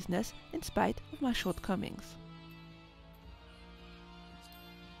of the business in spite of my shortcomings.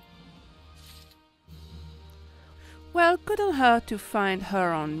 Well, good on her to find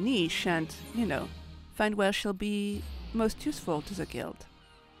her own niche and, you know, find where she'll be most useful to the guild.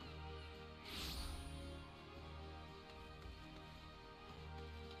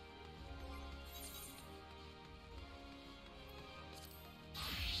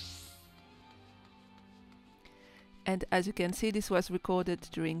 And as you can see, this was recorded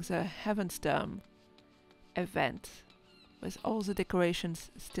during the Heavenstorm event, with all the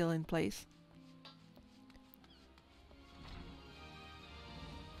decorations still in place.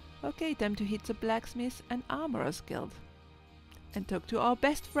 Okay, time to hit the Blacksmith and Armorers Guild. And talk to our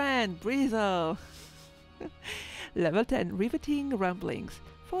best friend, Brizzle! Level 10 Riveting Rumblings.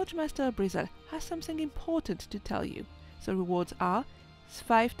 Forge Master Brizzle has something important to tell you. The rewards are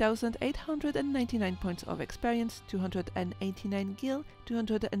 5,899 points of experience, 289 gil,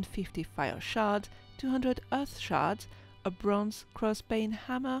 250 fire shards, 200 earth shards, a bronze crossbane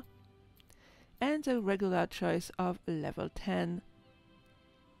hammer, and the regular choice of level 10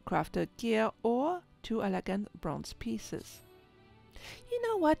 crafted gear or 2 elegant bronze pieces. You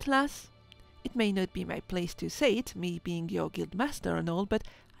know what, lass? It may not be my place to say it, me being your guild master and all, but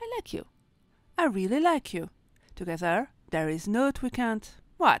I like you. I really like you. Together, there is naught we can't...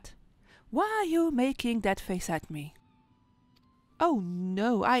 What? Why are you making that face at me? Oh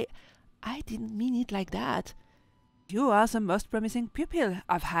no, I didn't mean it like that. You are the most promising pupil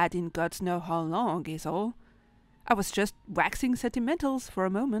I've had in gods know how long, is all. I was just waxing sentimentals for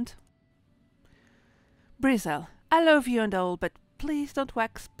a moment. Brizzle, I love you and all, but please don't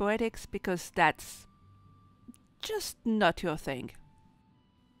wax poetics, because that's just not your thing.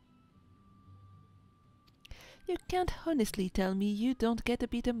 You can't honestly tell me you don't get a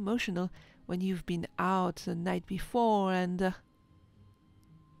bit emotional when you've been out the night before and...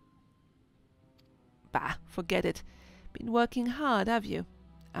 Bah, forget it. Been working hard, have you?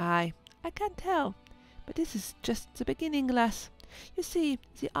 I can't tell. But this is just the beginning, lass. You see,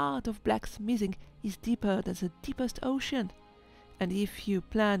 the art of blacksmithing is deeper than the deepest ocean. And if you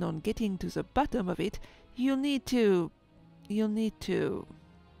plan on getting to the bottom of it, you'll need to...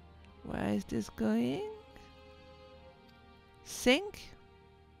 Where is this going? Sink?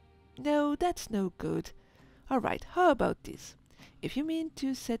 No, that's no good. Alright, how about this? If you mean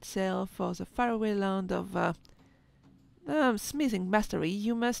to set sail for the faraway land of, smithing mastery,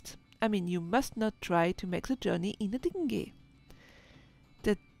 you must not try to make the journey in a dinghy.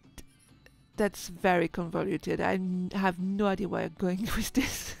 That's very convoluted. I have no idea where I'm going with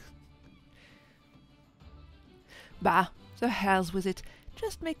this. Bah, the hell's with it.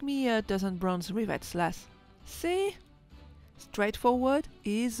 Just make me a dozen bronze rivets, lass. See? Straightforward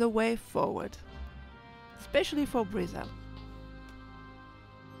is the way forward. Especially for Brizzle.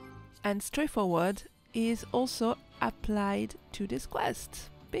 And straightforward is also applied to this quest,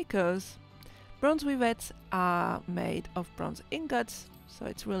 because bronze rivets are made of bronze ingots, so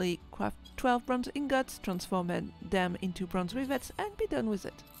it's really craft 12 bronze ingots, transform them into bronze rivets and be done with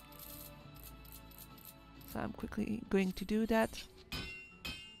it. So I'm quickly going to do that.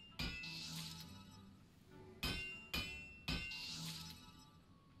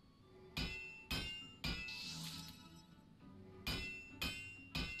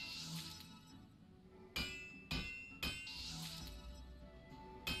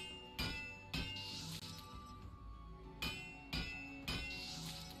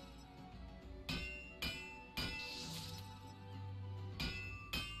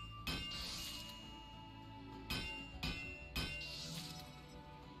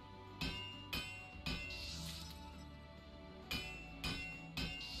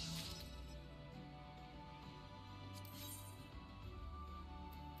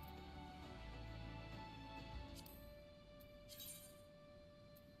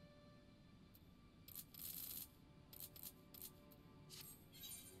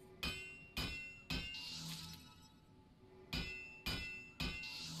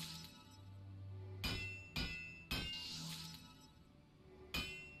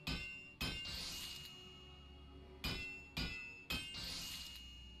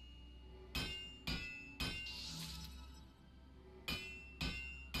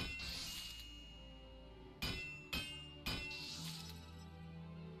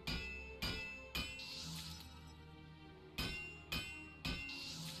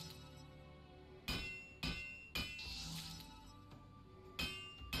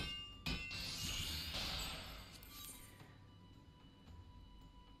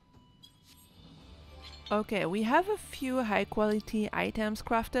 Okay, we have a few high quality items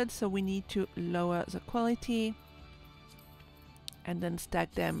crafted, so we need to lower the quality and then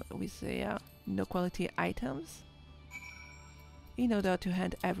stack them with the no quality items in order to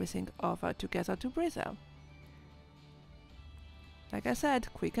hand everything over together to Brizzle. Like I said,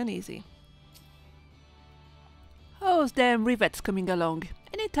 quick and easy. How's them rivets coming along?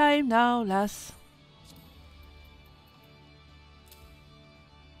 Any time now, lass.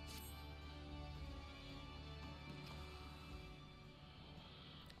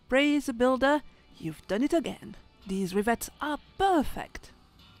 Praise the builder, you've done it again. These rivets are perfect.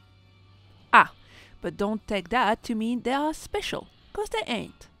 Ah, but don't take that to mean they are special, 'cause they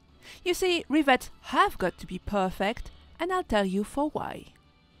ain't. You see, rivets have got to be perfect, and I'll tell you for why.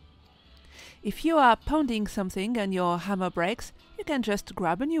 If you are pounding something and your hammer breaks, you can just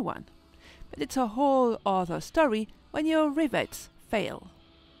grab a new one. But it's a whole other story when your rivets fail.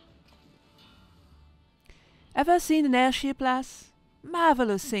 Ever seen an airship, lass?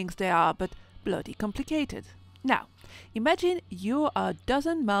 Marvelous things they are, but bloody complicated. Now, imagine you are a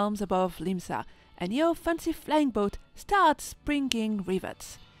dozen miles above Limsa, and your fancy flying boat starts springing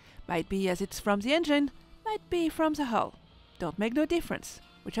rivets. Might be as it's from the engine, might be from the hull. Don't make no difference.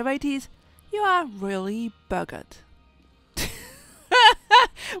 Whichever it is, you are really buggered.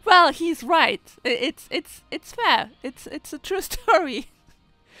 Well, he's right. It's fair. It's a true story.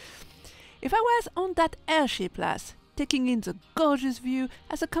 If I was on that airship, lass, taking in the gorgeous view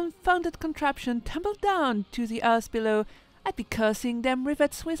as a confounded contraption tumbled down to the earth below, I'd be cursing them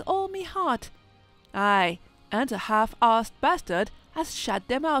rivets with all me heart. Aye, and the half-arsed bastard has shut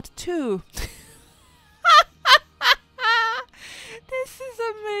them out too. This is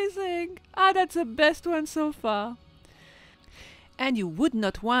amazing. Ah, that's the best one so far. And you would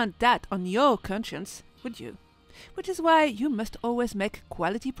not want that on your conscience, would you? Which is why you must always make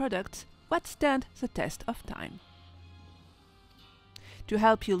quality products that stand the test of time. To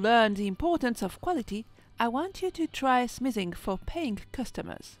help you learn the importance of quality, I want you to try smithing for paying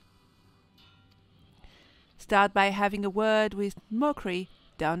customers. Start by having a word with Mockery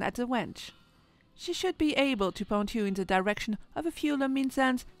down at the wench. She should be able to point you in the direction of a few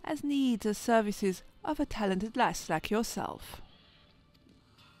Lominsans as need the services of a talented lass like yourself.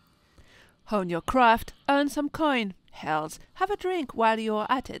 Hone your craft, earn some coin, hells, have a drink while you're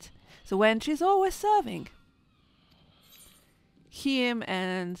at it. The wench is always serving. Him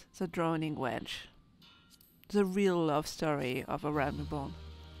and the droning wench. The real love story of A Realm Reborn.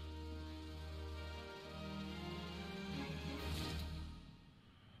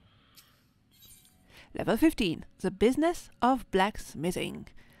 Level 15. The Business of Blacksmithing.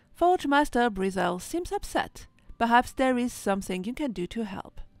 Forge Master Brizzle seems upset. Perhaps there is something you can do to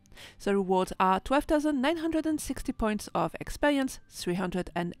help. The rewards are 12,960 points of experience,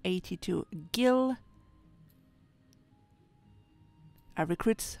 382 gil, a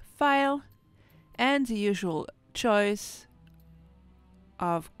recruit's file, and the usual choice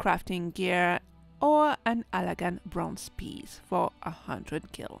of crafting gear or an elegant bronze piece for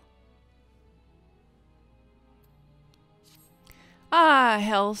 100 gil. Ah,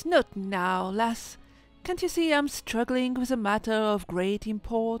 hells, not now, lass. Can't you see I'm struggling with a matter of great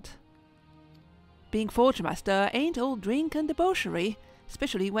import? Being Forge Master ain't all drink and debauchery,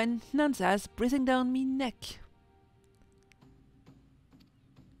 especially when Nanza's breathing down me neck.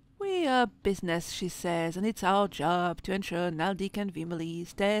 We're a business, she says, and it's our job to ensure Naldik and Vimali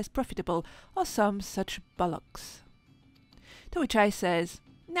stays profitable, or some such bollocks. To which I says,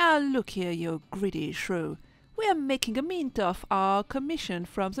 now look here, you greedy shrew. We're making a mint of our commission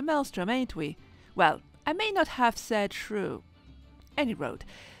from the Maelstrom, ain't we? Well, I may not have said shrew. Any road.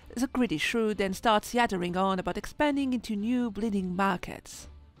 The greedy shrew then starts yattering on about expanding into new bleeding markets.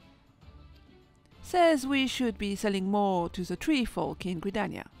 Says we should be selling more to the tree folk in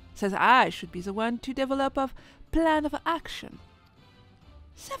Gridania. Says I should be the one to develop a plan of action.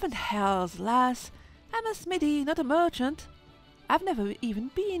 7 hells, lass. I'm a smithy, not a merchant. I've never even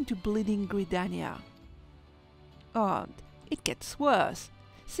been to bleeding Gridania. And it gets worse.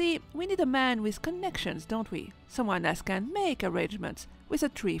 See, we need a man with connections, don't we? Someone that can make arrangements with the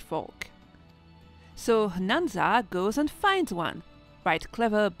tree folk. So Nanza goes and finds one, right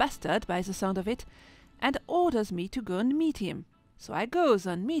clever bastard by the sound of it, and orders me to go and meet him. So I goes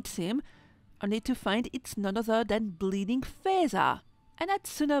and meets him, only to find it's none other than bleeding Phaser, and I'd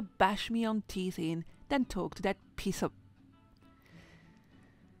sooner bash me on teeth in than talk to that piece of...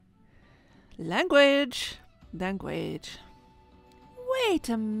 Language! Wait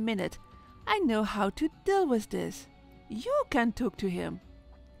a minute. I know how to deal with this. You can talk to him.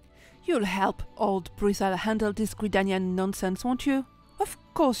 You'll help old Brizzle handle this Gridanian nonsense, won't you? Of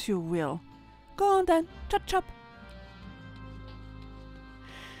course you will. Go on then, chop chop.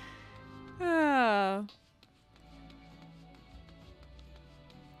 Ah.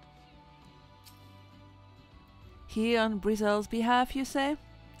 Here on Brizzle's behalf, you say?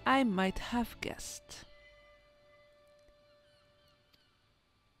 I might have guessed.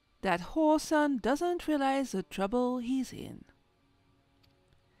 That whoreson doesn't realize the trouble he's in.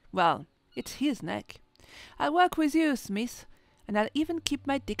 Well, it's his neck. I'll work with you, Smith, and I'll even keep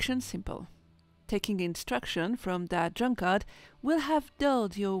my diction simple. Taking instruction from that drunkard will have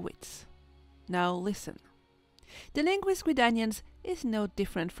dulled your wits. Now listen. Dealing with Gridanians is no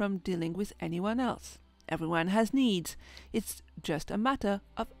different from dealing with anyone else. Everyone has needs. It's just a matter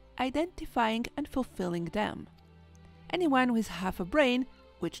of identifying and fulfilling them. Anyone with half a brain,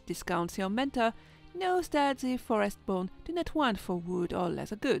 which discounts your mentor, knows that the forest-born do not want for wood or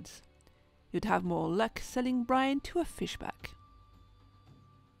leather goods. You'd have more luck selling brine to a fishback.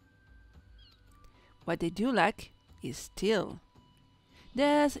 What they do lack is steel.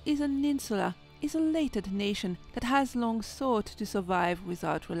 Theirs is an insular, isolated nation that has long sought to survive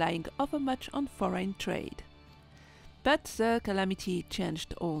without relying overmuch on foreign trade. But the calamity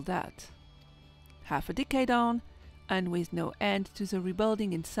changed all that. Half a decade on, and with no end to the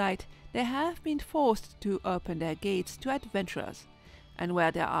rebuilding in sight, they have been forced to open their gates to adventurers, and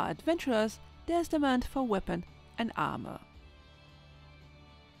where there are adventurers, there's demand for weapon and armor.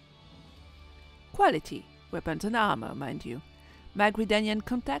 quality weapons and armor, mind you. Magredanian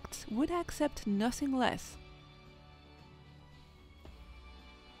contacts would accept nothing less.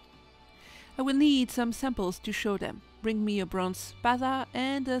 I will need some samples to show them. Bring me a bronze spatha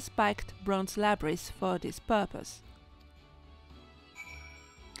and a spiked bronze labris for this purpose.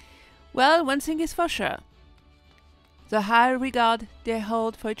 Well, one thing is for sure. The high regard they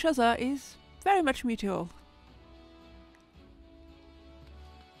hold for each other is very much mutual.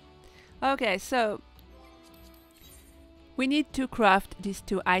 Okay, so we need to craft these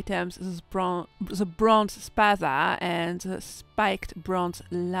two items, the bronze spatha and the spiked bronze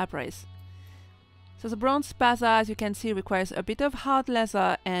labris. So the bronze spatha, as you can see, requires a bit of hard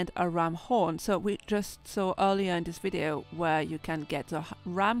leather and a ram horn. So we just saw earlier in this video where you can get the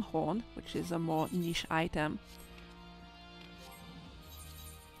ram horn, which is a more niche item.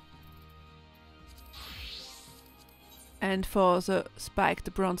 And for the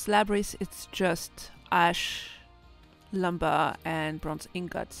spiked bronze labris, it's just ash, lumber and bronze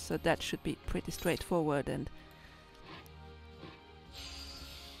ingots, so that should be pretty straightforward. And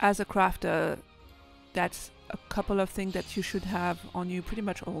as a crafter, that's a couple of things that you should have on you pretty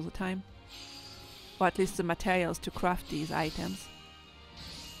much all the time, or at least the materials to craft these items.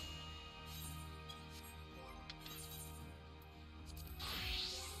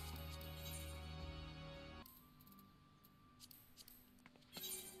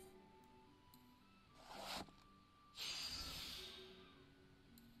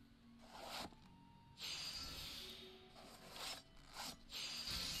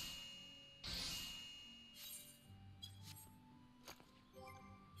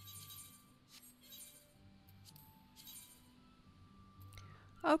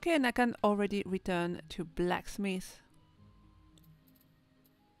 Okay, and I can already return to Blacksmith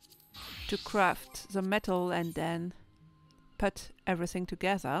to craft the metal and then put everything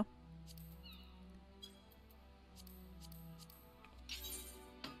together.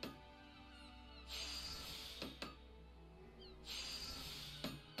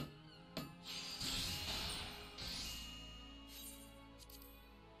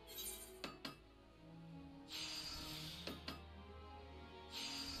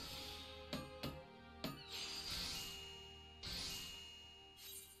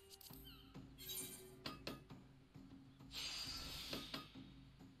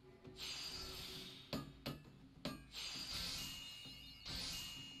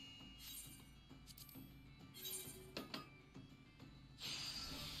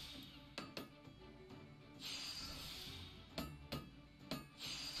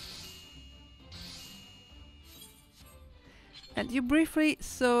 And you briefly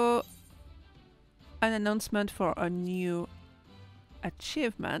saw an announcement for a new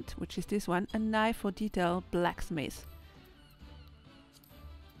achievement, which is this one, a knife for detail blacksmith.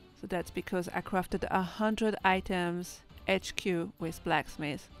 So that's because I crafted 100 items HQ with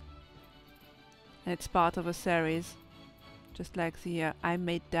blacksmith. And it's part of a series, just like the I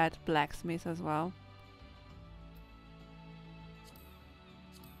made that blacksmith as well.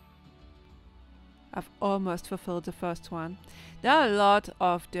 I've almost fulfilled the first one. There are a lot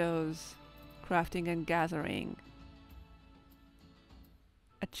of those crafting and gathering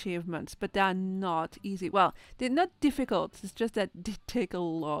achievements, but they are not easy. Well, they're not difficult, it's just that they take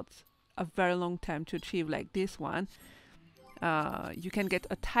a very long time to achieve, like this one. You can get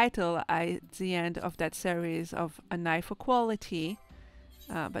a title at the end of that series of a knife for quality,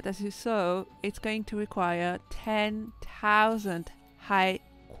 but as you saw, it's going to require 10,000 high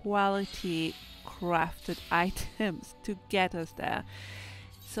quality crafted items to get us there.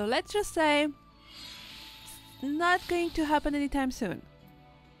 So let's just say it's not going to happen anytime soon.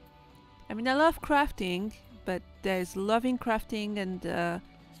 I mean, I love crafting, but there's loving crafting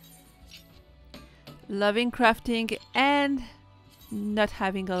and not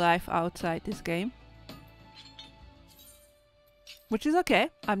having a life outside this game, which is okay.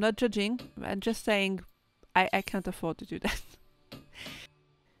 I'm not judging. I'm just saying I can't afford to do that.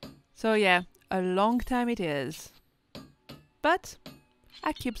 So yeah, a long time it is, but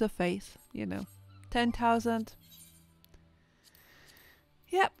I keep the faith, you know. 10,000.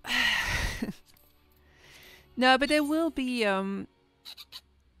 Yep. No, but there will be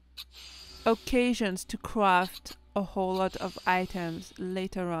occasions to craft a whole lot of items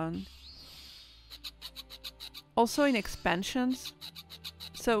later on. Also in expansions.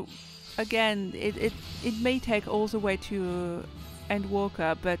 So again, it may take all the way to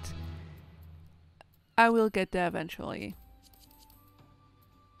Endwalker, but I will get there eventually.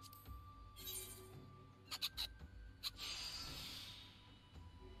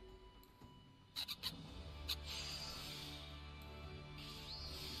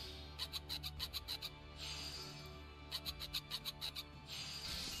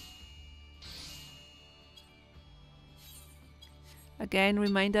 Again,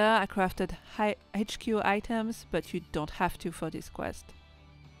 reminder, I crafted HQ items, but you don't have to for this quest.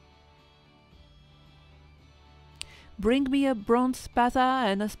 Bring me a bronze spatha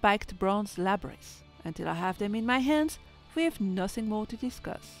and a spiked bronze labrys. Until I have them in my hands, we have nothing more to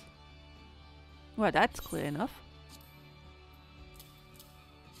discuss. Well, that's clear enough.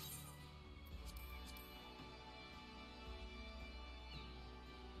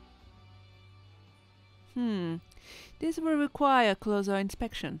 This will require closer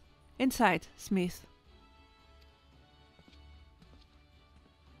inspection. Inside, Smith.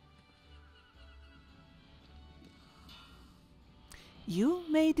 You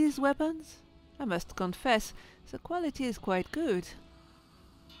made these weapons? I must confess, the quality is quite good.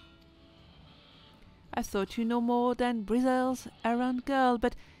 I thought you know more than Brizel's errand girl,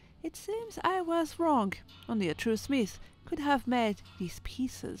 but it seems I was wrong. Only a true smith could have made these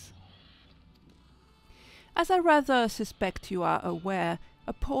pieces. As I rather suspect you are aware,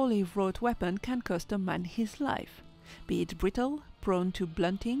 a poorly wrought weapon can cost a man his life. Be it brittle, prone to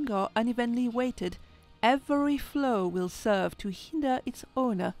blunting, or unevenly weighted, every flaw will serve to hinder its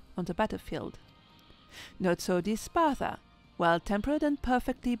owner on the battlefield. Not so this spatha. Well tempered and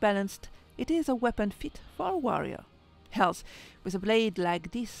perfectly balanced, it is a weapon fit for a warrior. Else, with a blade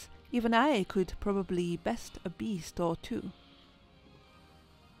like this, even I could probably best a beast or two.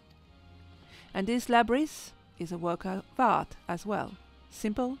 And this labrys is a work of art as well.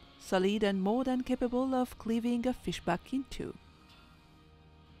 Simple, solid, and more than capable of cleaving a fishback in two.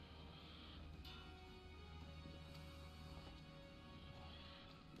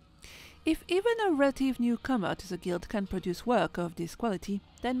 If even a relative newcomer to the guild can produce work of this quality,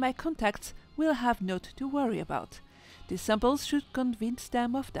 then my contacts will have naught to worry about. These samples should convince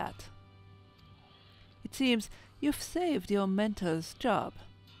them of that. It seems you've saved your mentor's job.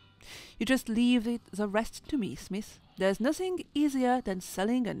 You just leave the rest to me, Smith. There's nothing easier than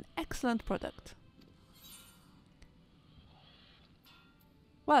selling an excellent product.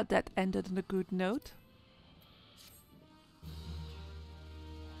 Well, that ended on a good note.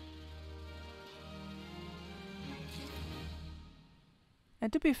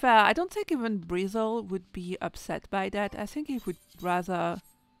 And to be fair, I don't think even Brizel would be upset by that. I think he would rather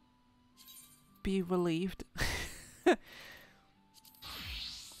be relieved.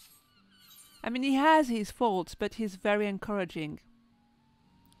 I mean, he has his faults, but he's very encouraging,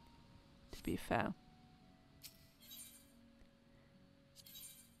 to be fair.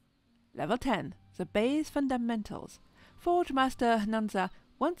 Level 10. The Base Fundamentals. Forge Master Nanza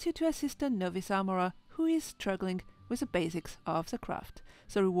wants you to assist a novice armorer who is struggling with the basics of the craft.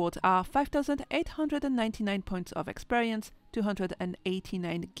 The rewards are 5,899 points of experience,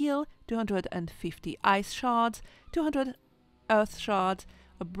 289 gil, 250 ice shards, 200 earth shards,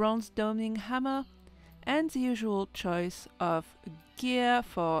 a bronze doming hammer, and the usual choice of gear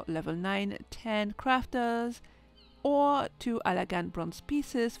for level 9-10 crafters, or 2 elegant bronze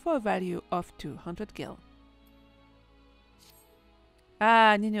pieces for a value of 200 gil.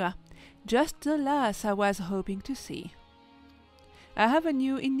 Ah, Ninua, just the lass I was hoping to see. I have a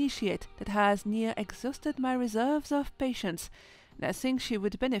new initiate that has near exhausted my reserves of patience, and I think she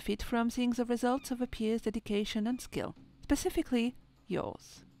would benefit from seeing the results of a peer's dedication and skill, specifically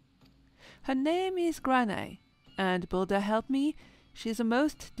yours. Her name is Granai, and Builder help me, she is the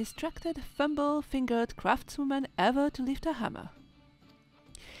most distracted, fumble-fingered craftswoman ever to lift a hammer.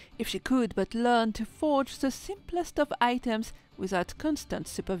 If she could but learn to forge the simplest of items without constant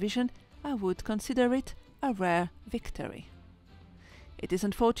supervision, I would consider it a rare victory. It is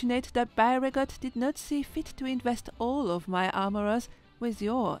unfortunate that Byregot did not see fit to invest all of my armorers with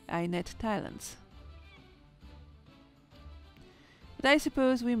your innate talents. But I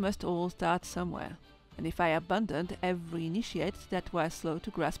suppose we must all start somewhere, and if I abandoned every initiate that was slow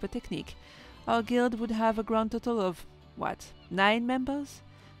to grasp a technique, our guild would have a grand total of, 9 members?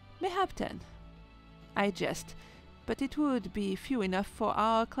 Mayhap 10. I jest, but it would be few enough for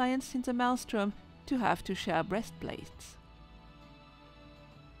our clients in the Maelstrom to have to share breastplates.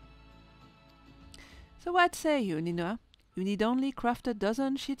 So what say you, Ninua? You need only craft a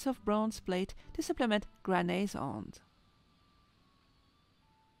dozen sheets of bronze plate to supplement Granay's arms.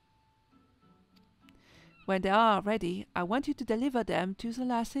 When they are ready, I want you to deliver them to the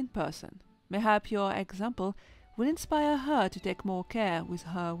lass in person. Mayhap your example will inspire her to take more care with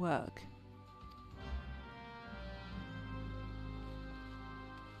her work.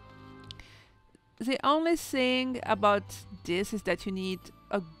 The only thing about this is that you need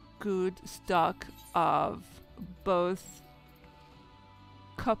a good stock of both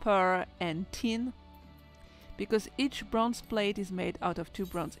copper and tin, because each bronze plate is made out of 2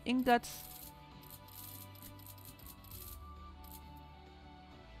 bronze ingots.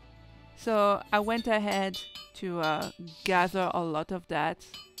 So I went ahead to gather a lot of that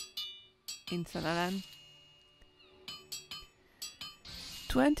in Sanalan.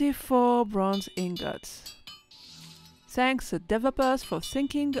 24 bronze ingots. Thanks to developers for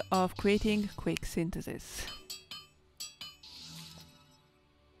thinking of creating quick synthesis.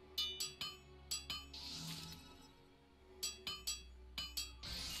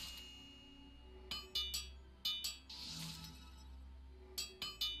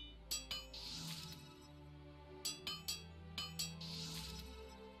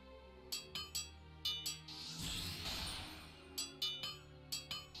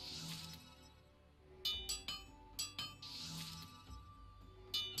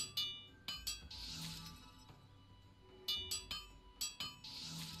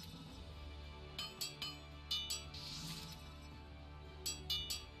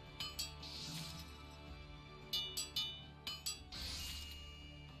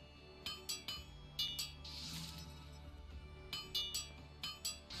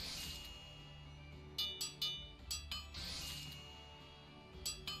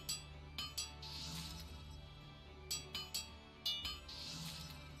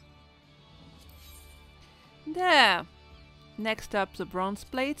 There! Next up the bronze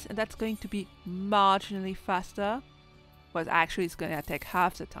plates, and that's going to be marginally faster. Well, actually it's going to take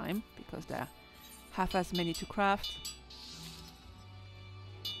half the time, because there are half as many to craft.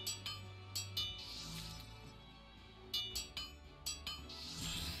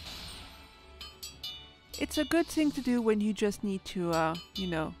 It's a good thing to do when you just need to, you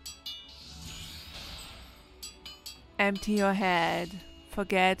know, empty your head,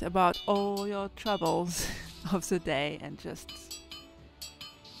 forget about all your troubles of the day, and just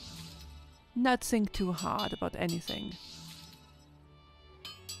not think too hard about anything.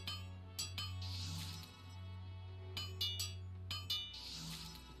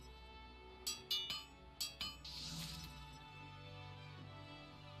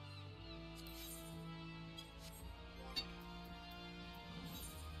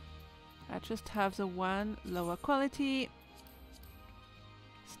 I just have the one lower quality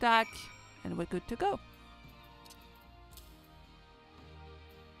stack and we're good to go.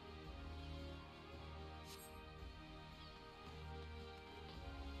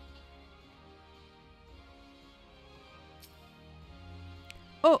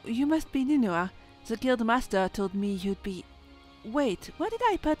 Oh, you must be Ninua. The guild master told me you'd be... Wait, where did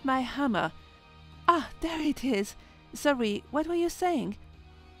I put my hammer? Ah, there it is. Sorry, what were you saying?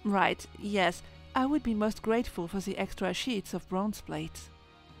 Right, yes, I would be most grateful for the extra sheets of bronze plates.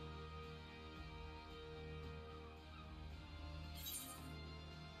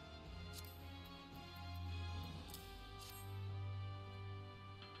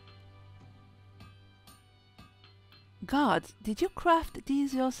 God, did you craft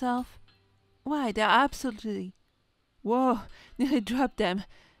these yourself? Why, they're absolutely... Whoa, nearly dropped them.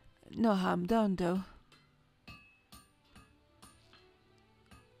 No harm done, though.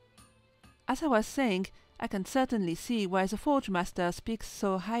 As I was saying, I can certainly see why the Forge Master speaks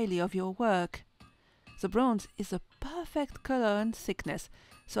so highly of your work. The bronze is a perfect color and thickness,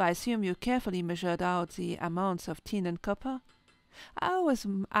 so I assume you carefully measured out the amounts of tin and copper? I always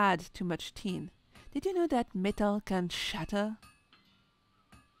add too much tin. Did you know that metal can shatter?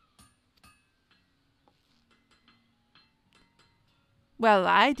 Well,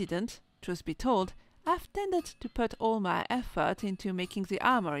 I didn't, truth be told. I've tended to put all my effort into making the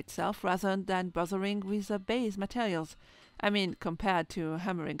armor itself rather than bothering with the base materials. I mean, compared to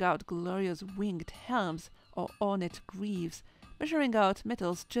hammering out glorious winged helms or ornate greaves, measuring out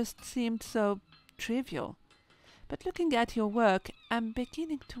metals just seemed so trivial. But looking at your work, I'm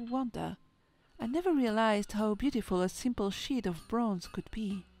beginning to wonder. I never realized how beautiful a simple sheet of bronze could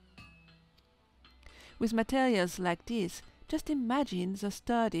be. With materials like this, just imagine the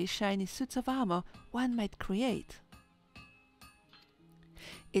sturdy, shiny suits of armor one might create.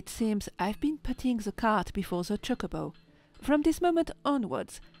 It seems I've been putting the cart before the chocobo. From this moment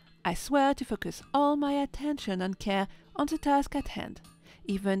onwards, I swear to focus all my attention and care on the task at hand,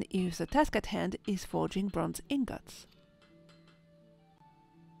 even if the task at hand is forging bronze ingots.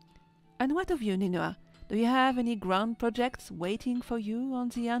 And what of you, Ninua? Do you have any ground projects waiting for you on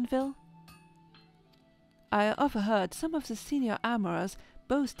the anvil? I overheard some of the senior armorers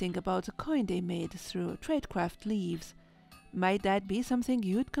boasting about the coin they made through tradecraft Leves. Might that be something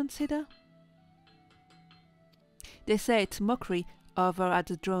you'd consider? They say it's mockery over at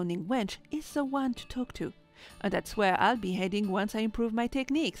the droning wench is the one to talk to, and that's where I'll be heading once I improve my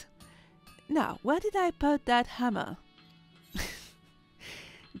techniques. Now, where did I put that hammer?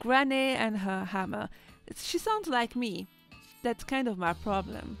 Granny and her hammer. She sounds like me. That's kind of my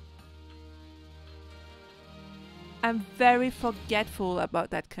problem. I'm very forgetful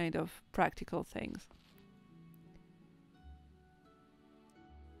about that kind of practical things.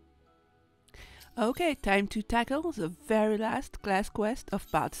 Okay, time to tackle the very last class quest of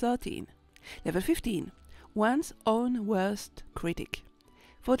part 13. Level 15. One's own worst critic.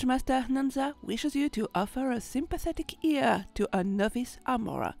 Forgemaster Nanza wishes you to offer a sympathetic ear to a novice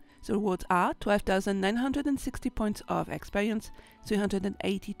armorer. The rewards are 12,960 points of experience,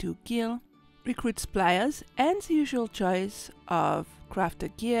 382 gil, recruit suppliers, and the usual choice of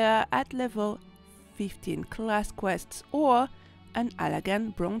crafter gear at level 15 class quests or an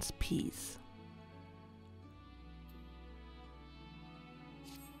Allagan bronze piece.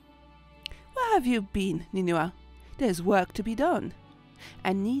 Where have you been, Ninua? There's work to be done.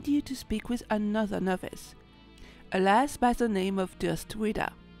 I need you to speak with another novice, a lass by the name of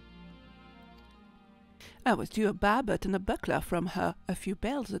Durstwida. I was due a barbet and a buckler from her a few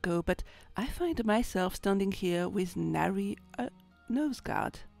bells ago, but I find myself standing here with nary a nose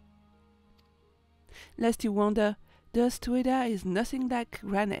guard. Lest you wonder, Durstwida is nothing like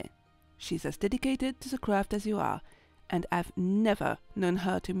Granny. She's as dedicated to the craft as you are, and I've never known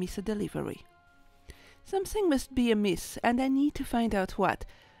her to miss a delivery. Something must be amiss, and I need to find out what.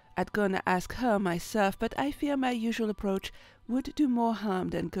 I'd gonna ask her myself, but I fear my usual approach would do more harm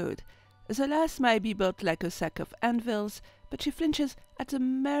than good. The lass might be built like a sack of anvils, but she flinches at the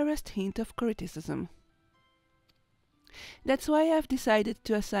merest hint of criticism. That's why I've decided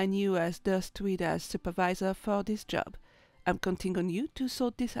to assign you as Durstwida's supervisor for this job. I'm counting on you to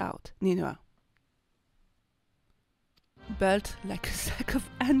sort this out, Ninua. Built like a sack of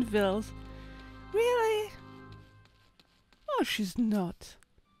anvils? Really? Oh, she's not.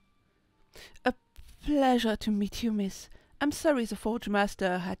 A pleasure to meet you, miss. I'm sorry the Forge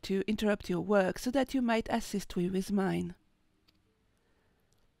Master had to interrupt your work so that you might assist me with mine.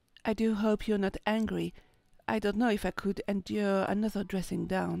 I do hope you're not angry. I don't know if I could endure another dressing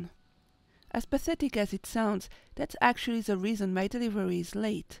down. As pathetic as it sounds, that's actually the reason my delivery is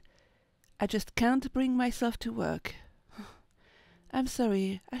late. I just can't bring myself to work. I'm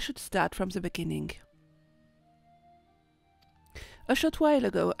sorry, I should start from the beginning. A short while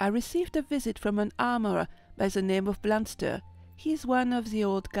ago, I received a visit from an armorer by the name of Blunster. He is one of the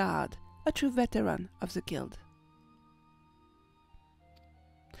old guard, a true veteran of the guild.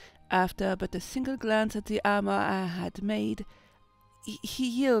 After but a single glance at the armor I had made, he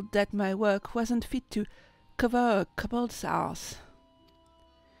yelled that my work wasn't fit to cover a kobold's arse.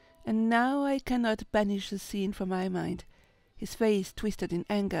 And now I cannot banish the scene from my mind. His face twisted in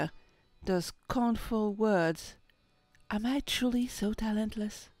anger. Those scornful words. Am I truly so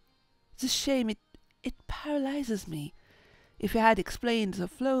talentless? The shame, it paralyzes me. If he had explained the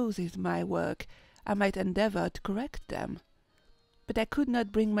flaws in my work, I might endeavor to correct them. But I could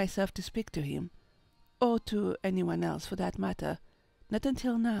not bring myself to speak to him, or to anyone else for that matter, not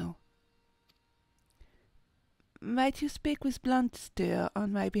until now. Might you speak with Blunster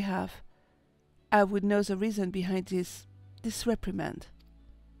on my behalf? I would know the reason behind this reprimand.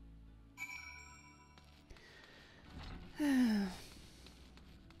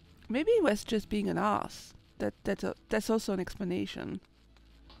 Maybe he was just being an arse. That's also an explanation.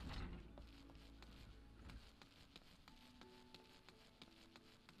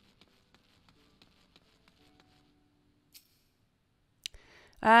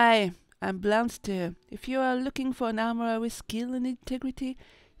 Aye, I'm Blunster. If you are looking for an armorer with skill and integrity,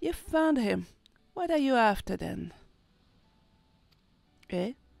 you've found him. What are you after, then?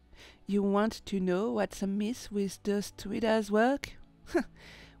 Eh? You want to know what's amiss with Durstwida's work?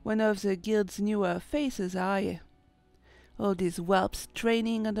 One of the guild's newer faces, are you? All these whelps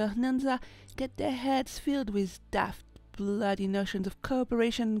training under Nanza get their heads filled with daft, bloody notions of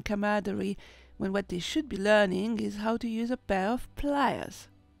cooperation and camaraderie, when what they should be learning is how to use a pair of pliers.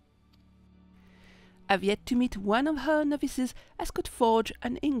 I've yet to meet one of her novices as could forge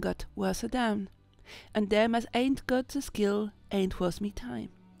an ingot worth a damn, and them as ain't got the skill ain't worth me time.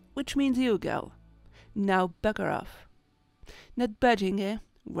 Which means you, girl. Now bugger off. Not budging, eh?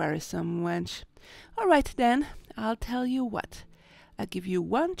 Wearisome wench. All right, then, I'll tell you what. I'll give you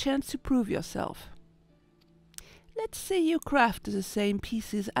one chance to prove yourself. Let's say you craft the same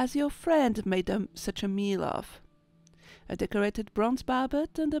pieces as your friend made such a meal of. A decorated bronze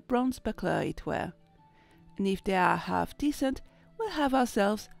barbet and a bronze buckler it were. And if they are half decent, we'll have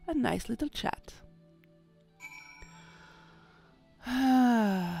ourselves a nice little chat.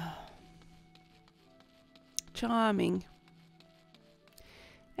 Charming.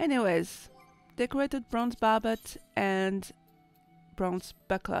 Anyways, decorated bronze barbet and bronze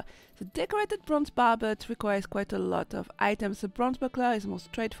buckler. The decorated bronze barbet requires quite a lot of items. The bronze buckler is more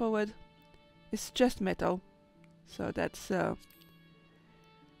straightforward. It's just metal. So that's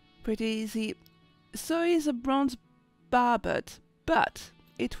pretty easy. So is a bronze barbet, but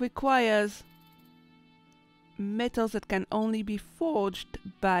it requires metals that can only be forged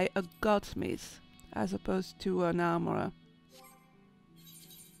by a goldsmith as opposed to an armorer.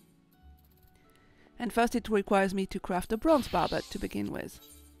 And first it requires me to craft a bronze barbet to begin with.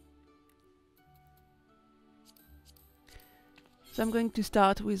 So I'm going to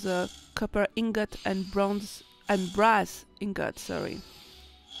start with a copper ingot and brass ingot, sorry.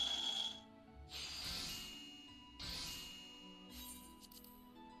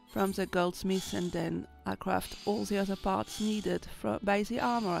 From the goldsmith, and then I'll craft all the other parts needed by the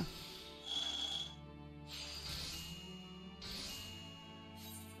armorer.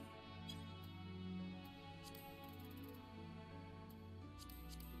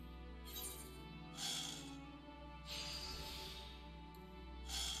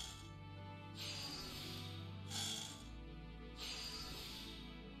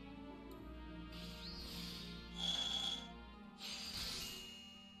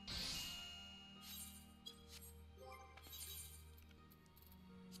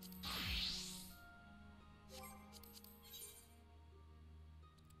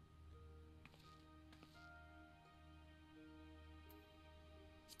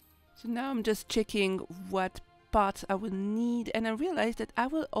 So now I'm just checking what parts I will need, and I realized that I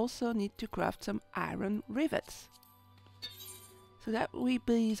will also need to craft some iron rivets. So that will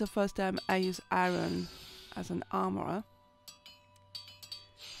be the first time I use iron as an armorer.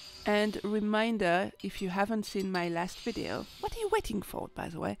 And reminder, if you haven't seen my last video, what are you waiting for, by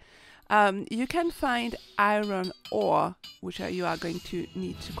the way? You can find iron ore, which you are going to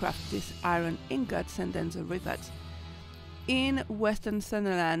need to craft this iron ingots and then the rivets, in Western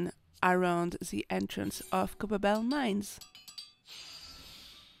Sunderland, around the entrance of Copperbell Mines.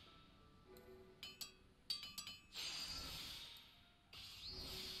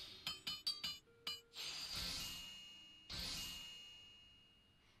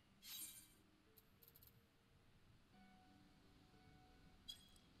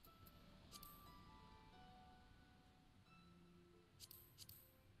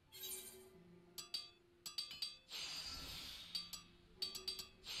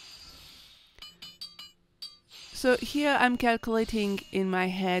 So here I'm calculating in my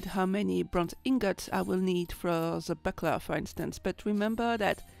head how many bronze ingots I will need for the buckler, for instance. But remember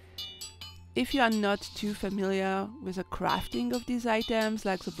that if you are not too familiar with the crafting of these items,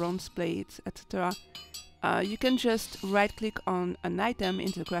 like the bronze plates, etc., you can just right-click on an item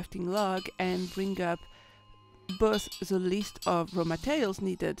in the crafting log and bring up both the list of raw materials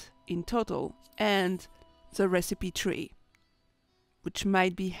needed in total and the recipe tree, which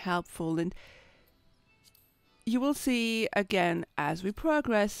might be helpful. And you will see again as we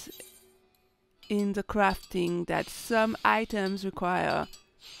progress in the crafting that some items require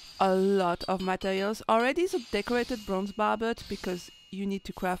a lot of materials. Already the decorated bronze barbet, because you need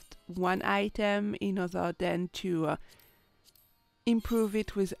to craft one item in order then to improve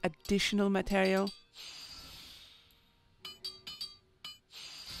it with additional material.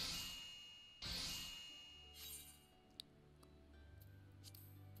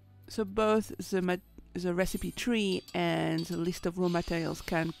 So both the recipe tree and the list of raw materials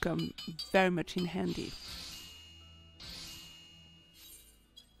can come very much in handy.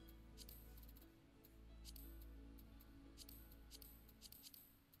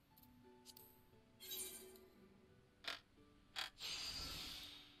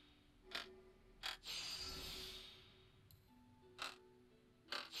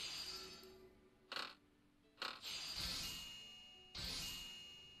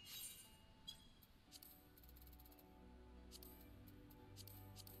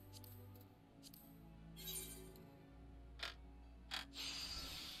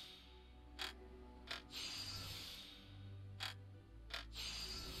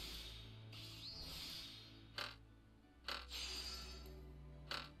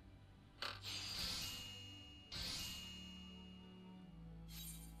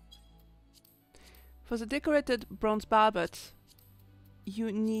 For the decorated bronze barbet,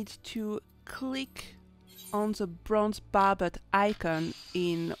 you need to click on the bronze barbet icon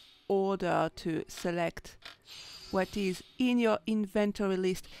in order to select what is in your inventory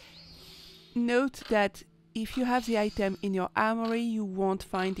list. Note that if you have the item in your armory, you won't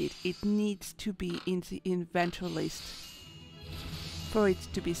find it. It needs to be in the inventory list for it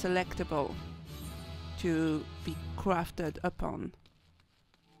to be selectable, to be crafted upon.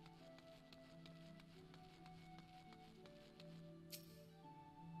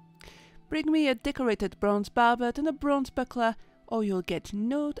 Bring me a decorated bronze barbet and a bronze buckler, or you'll get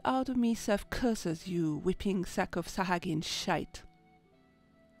nought out of me save curses, you whipping sack of Sahagin shite.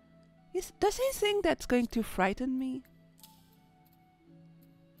 Does he think that's going to frighten me?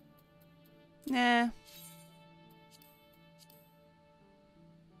 Nah.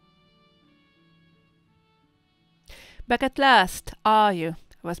 Back at last, are you?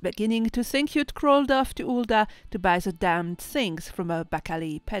 I was beginning to think you'd crawled off to Ulda to buy the damned things from a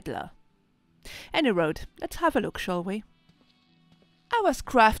Bakali peddler. Any road, let's have a look, shall we? I was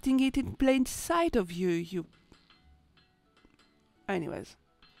crafting it in plain sight of you, you... Anyways.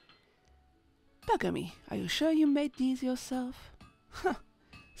 Bugger me, are you sure you made these yourself? Huh.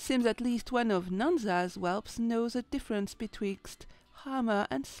 Seems at least one of Nanza's whelps knows the difference betwixt hammer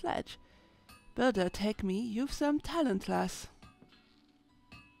and sledge. Builder, take me, you've some talent, lass.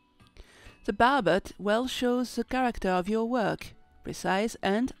 The barbet well shows the character of your work, precise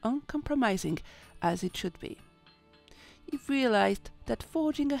and uncompromising, as it should be. You've realized that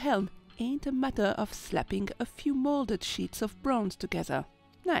forging a helm ain't a matter of slapping a few molded sheets of bronze together.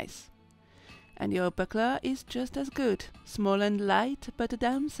 Nice. And your buckler is just as good, small and light, but a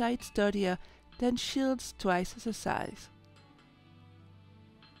damn sight sturdier than shields twice the size.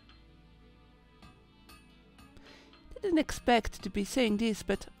 Didn't expect to be saying this,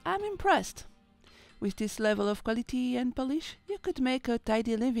 but I'm impressed. With this level of quality and polish, you could make a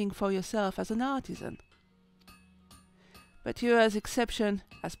tidy living for yourself as an artisan. But you're as exception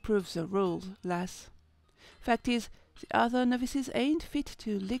as proves the rule, lass. Fact is, the other novices ain't fit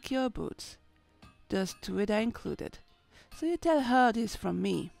to lick your boots. Does Tuida included. So you tell her this from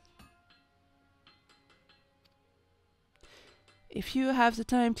me. If you have the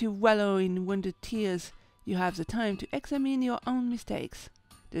time to wallow in wounded tears, you have the time to examine your own mistakes.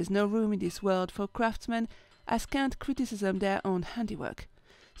 There's no room in this world for craftsmen as can't criticism their own handiwork.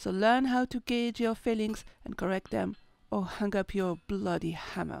 So learn how to gauge your failings and correct them, or hang up your bloody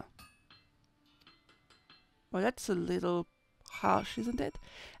hammer. Well, that's a little harsh, isn't it?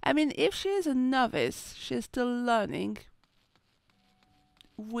 I mean, if she's a novice, she's still learning.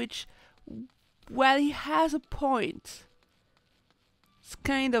 Which, well, he has a point. It's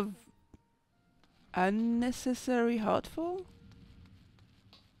kind of unnecessary hurtful.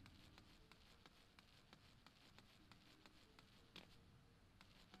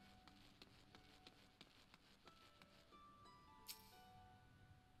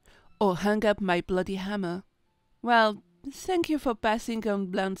 Or hang up my bloody hammer. Well, thank you for passing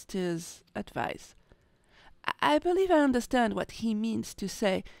on Blanster's advice. I believe I understand what he means to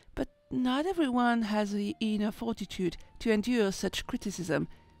say, but not everyone has the inner fortitude to endure such criticism,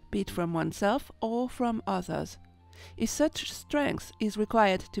 be it from oneself or from others. If such strength is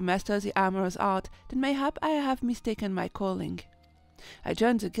required to master the armorer's art, then mayhap I have mistaken my calling. I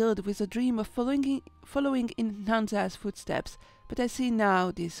joined the guild with a dream of following in Nanza's footsteps, but I see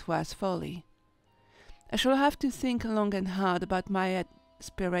now this was folly. I shall have to think long and hard about my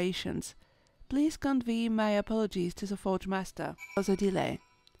aspirations. Please convey my apologies to the Forge Master for the delay.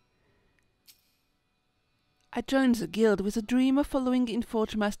 I joined the guild with a dream of following in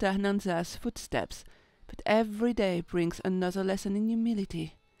Forge Master Nanza's footsteps, but every day brings another lesson in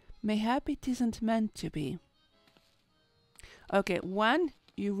humility. Mayhap it isn't meant to be. Okay, 1,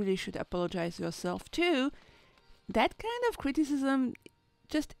 you really should apologize yourself. 2, that kind of criticism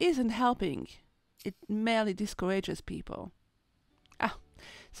just isn't helping. It merely discourages people. Ah,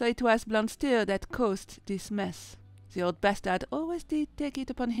 so it was Blanster that caused this mess. The old bastard always did take it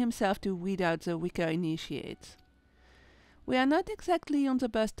upon himself to weed out the weaker initiates. We are not exactly on the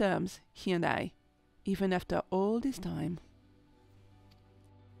best terms, he and I, even after all this time.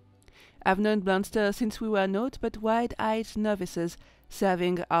 I've known Blanster since we were naught but wide-eyed novices,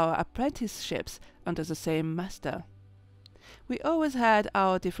 serving our apprenticeships under the same master. We always had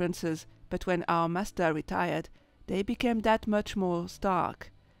our differences, but when our master retired, they became that much more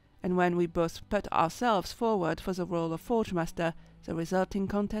stark, and when we both put ourselves forward for the role of Forge Master, the resulting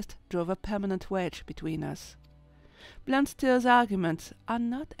contest drove a permanent wedge between us. Blanster's arguments are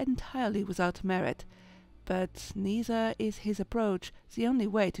not entirely without merit, but neither is his approach the only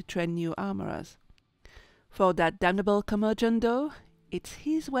way to train new armorers. For that damnable curmudgeon, though, it's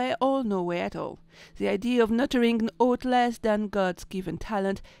his way or no way at all. The idea of nurturing aught less than God's given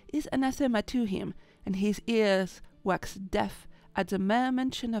talent is anathema to him, and his ears wax deaf at the mere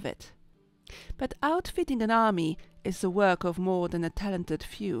mention of it. But outfitting an army is the work of more than a talented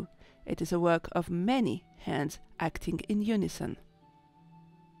few. It is a work of many hands acting in unison.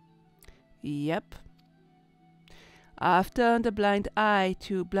 Yep. I've turned a blind eye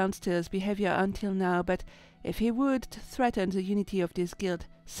to Blanster's behavior until now, but if he would threaten the unity of this guild,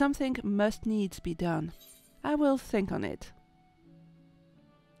 something must needs be done. I will think on it.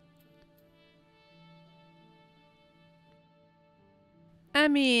 I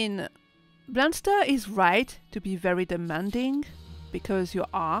mean, Blunster is right to be very demanding, because you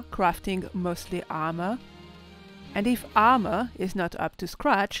are crafting mostly armor. And if armor is not up to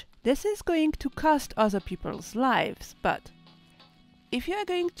scratch, this is going to cost other people's lives. But if you are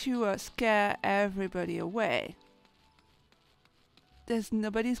going to scare everybody away,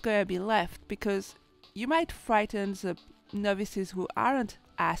 nobody's going to be left, because you might frighten the novices who aren't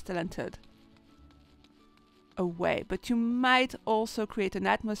as talented away, but you might also create an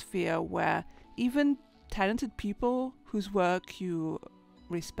atmosphere where even talented people whose work you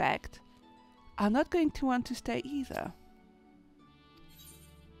respect are not going to want to stay either.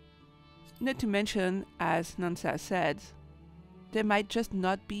 Not to mention, as Noscea said, there might just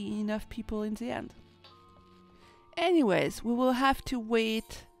not be enough people in the end. Anyways, we will have to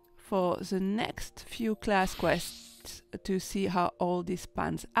wait for the next few class quests to see how all this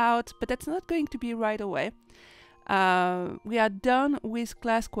pans out, but that's not going to be right away. We are done with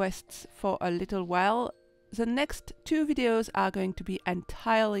class quests for a little while. The next 2 videos are going to be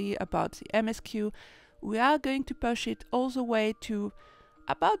entirely about the MSQ. We are going to push it all the way to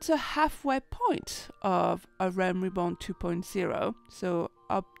about the halfway point of A Realm Reborn 2.0, so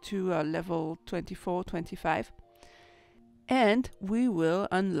up to level 24-25. And we will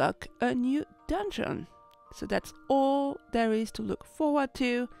unlock a new dungeon. So that's all there is to look forward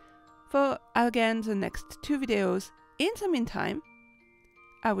to for, again, the next 2 videos. In the meantime,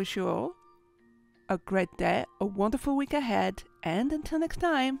 I wish you all a great day, a wonderful week ahead, and until next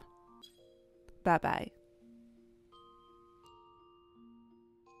time, bye bye.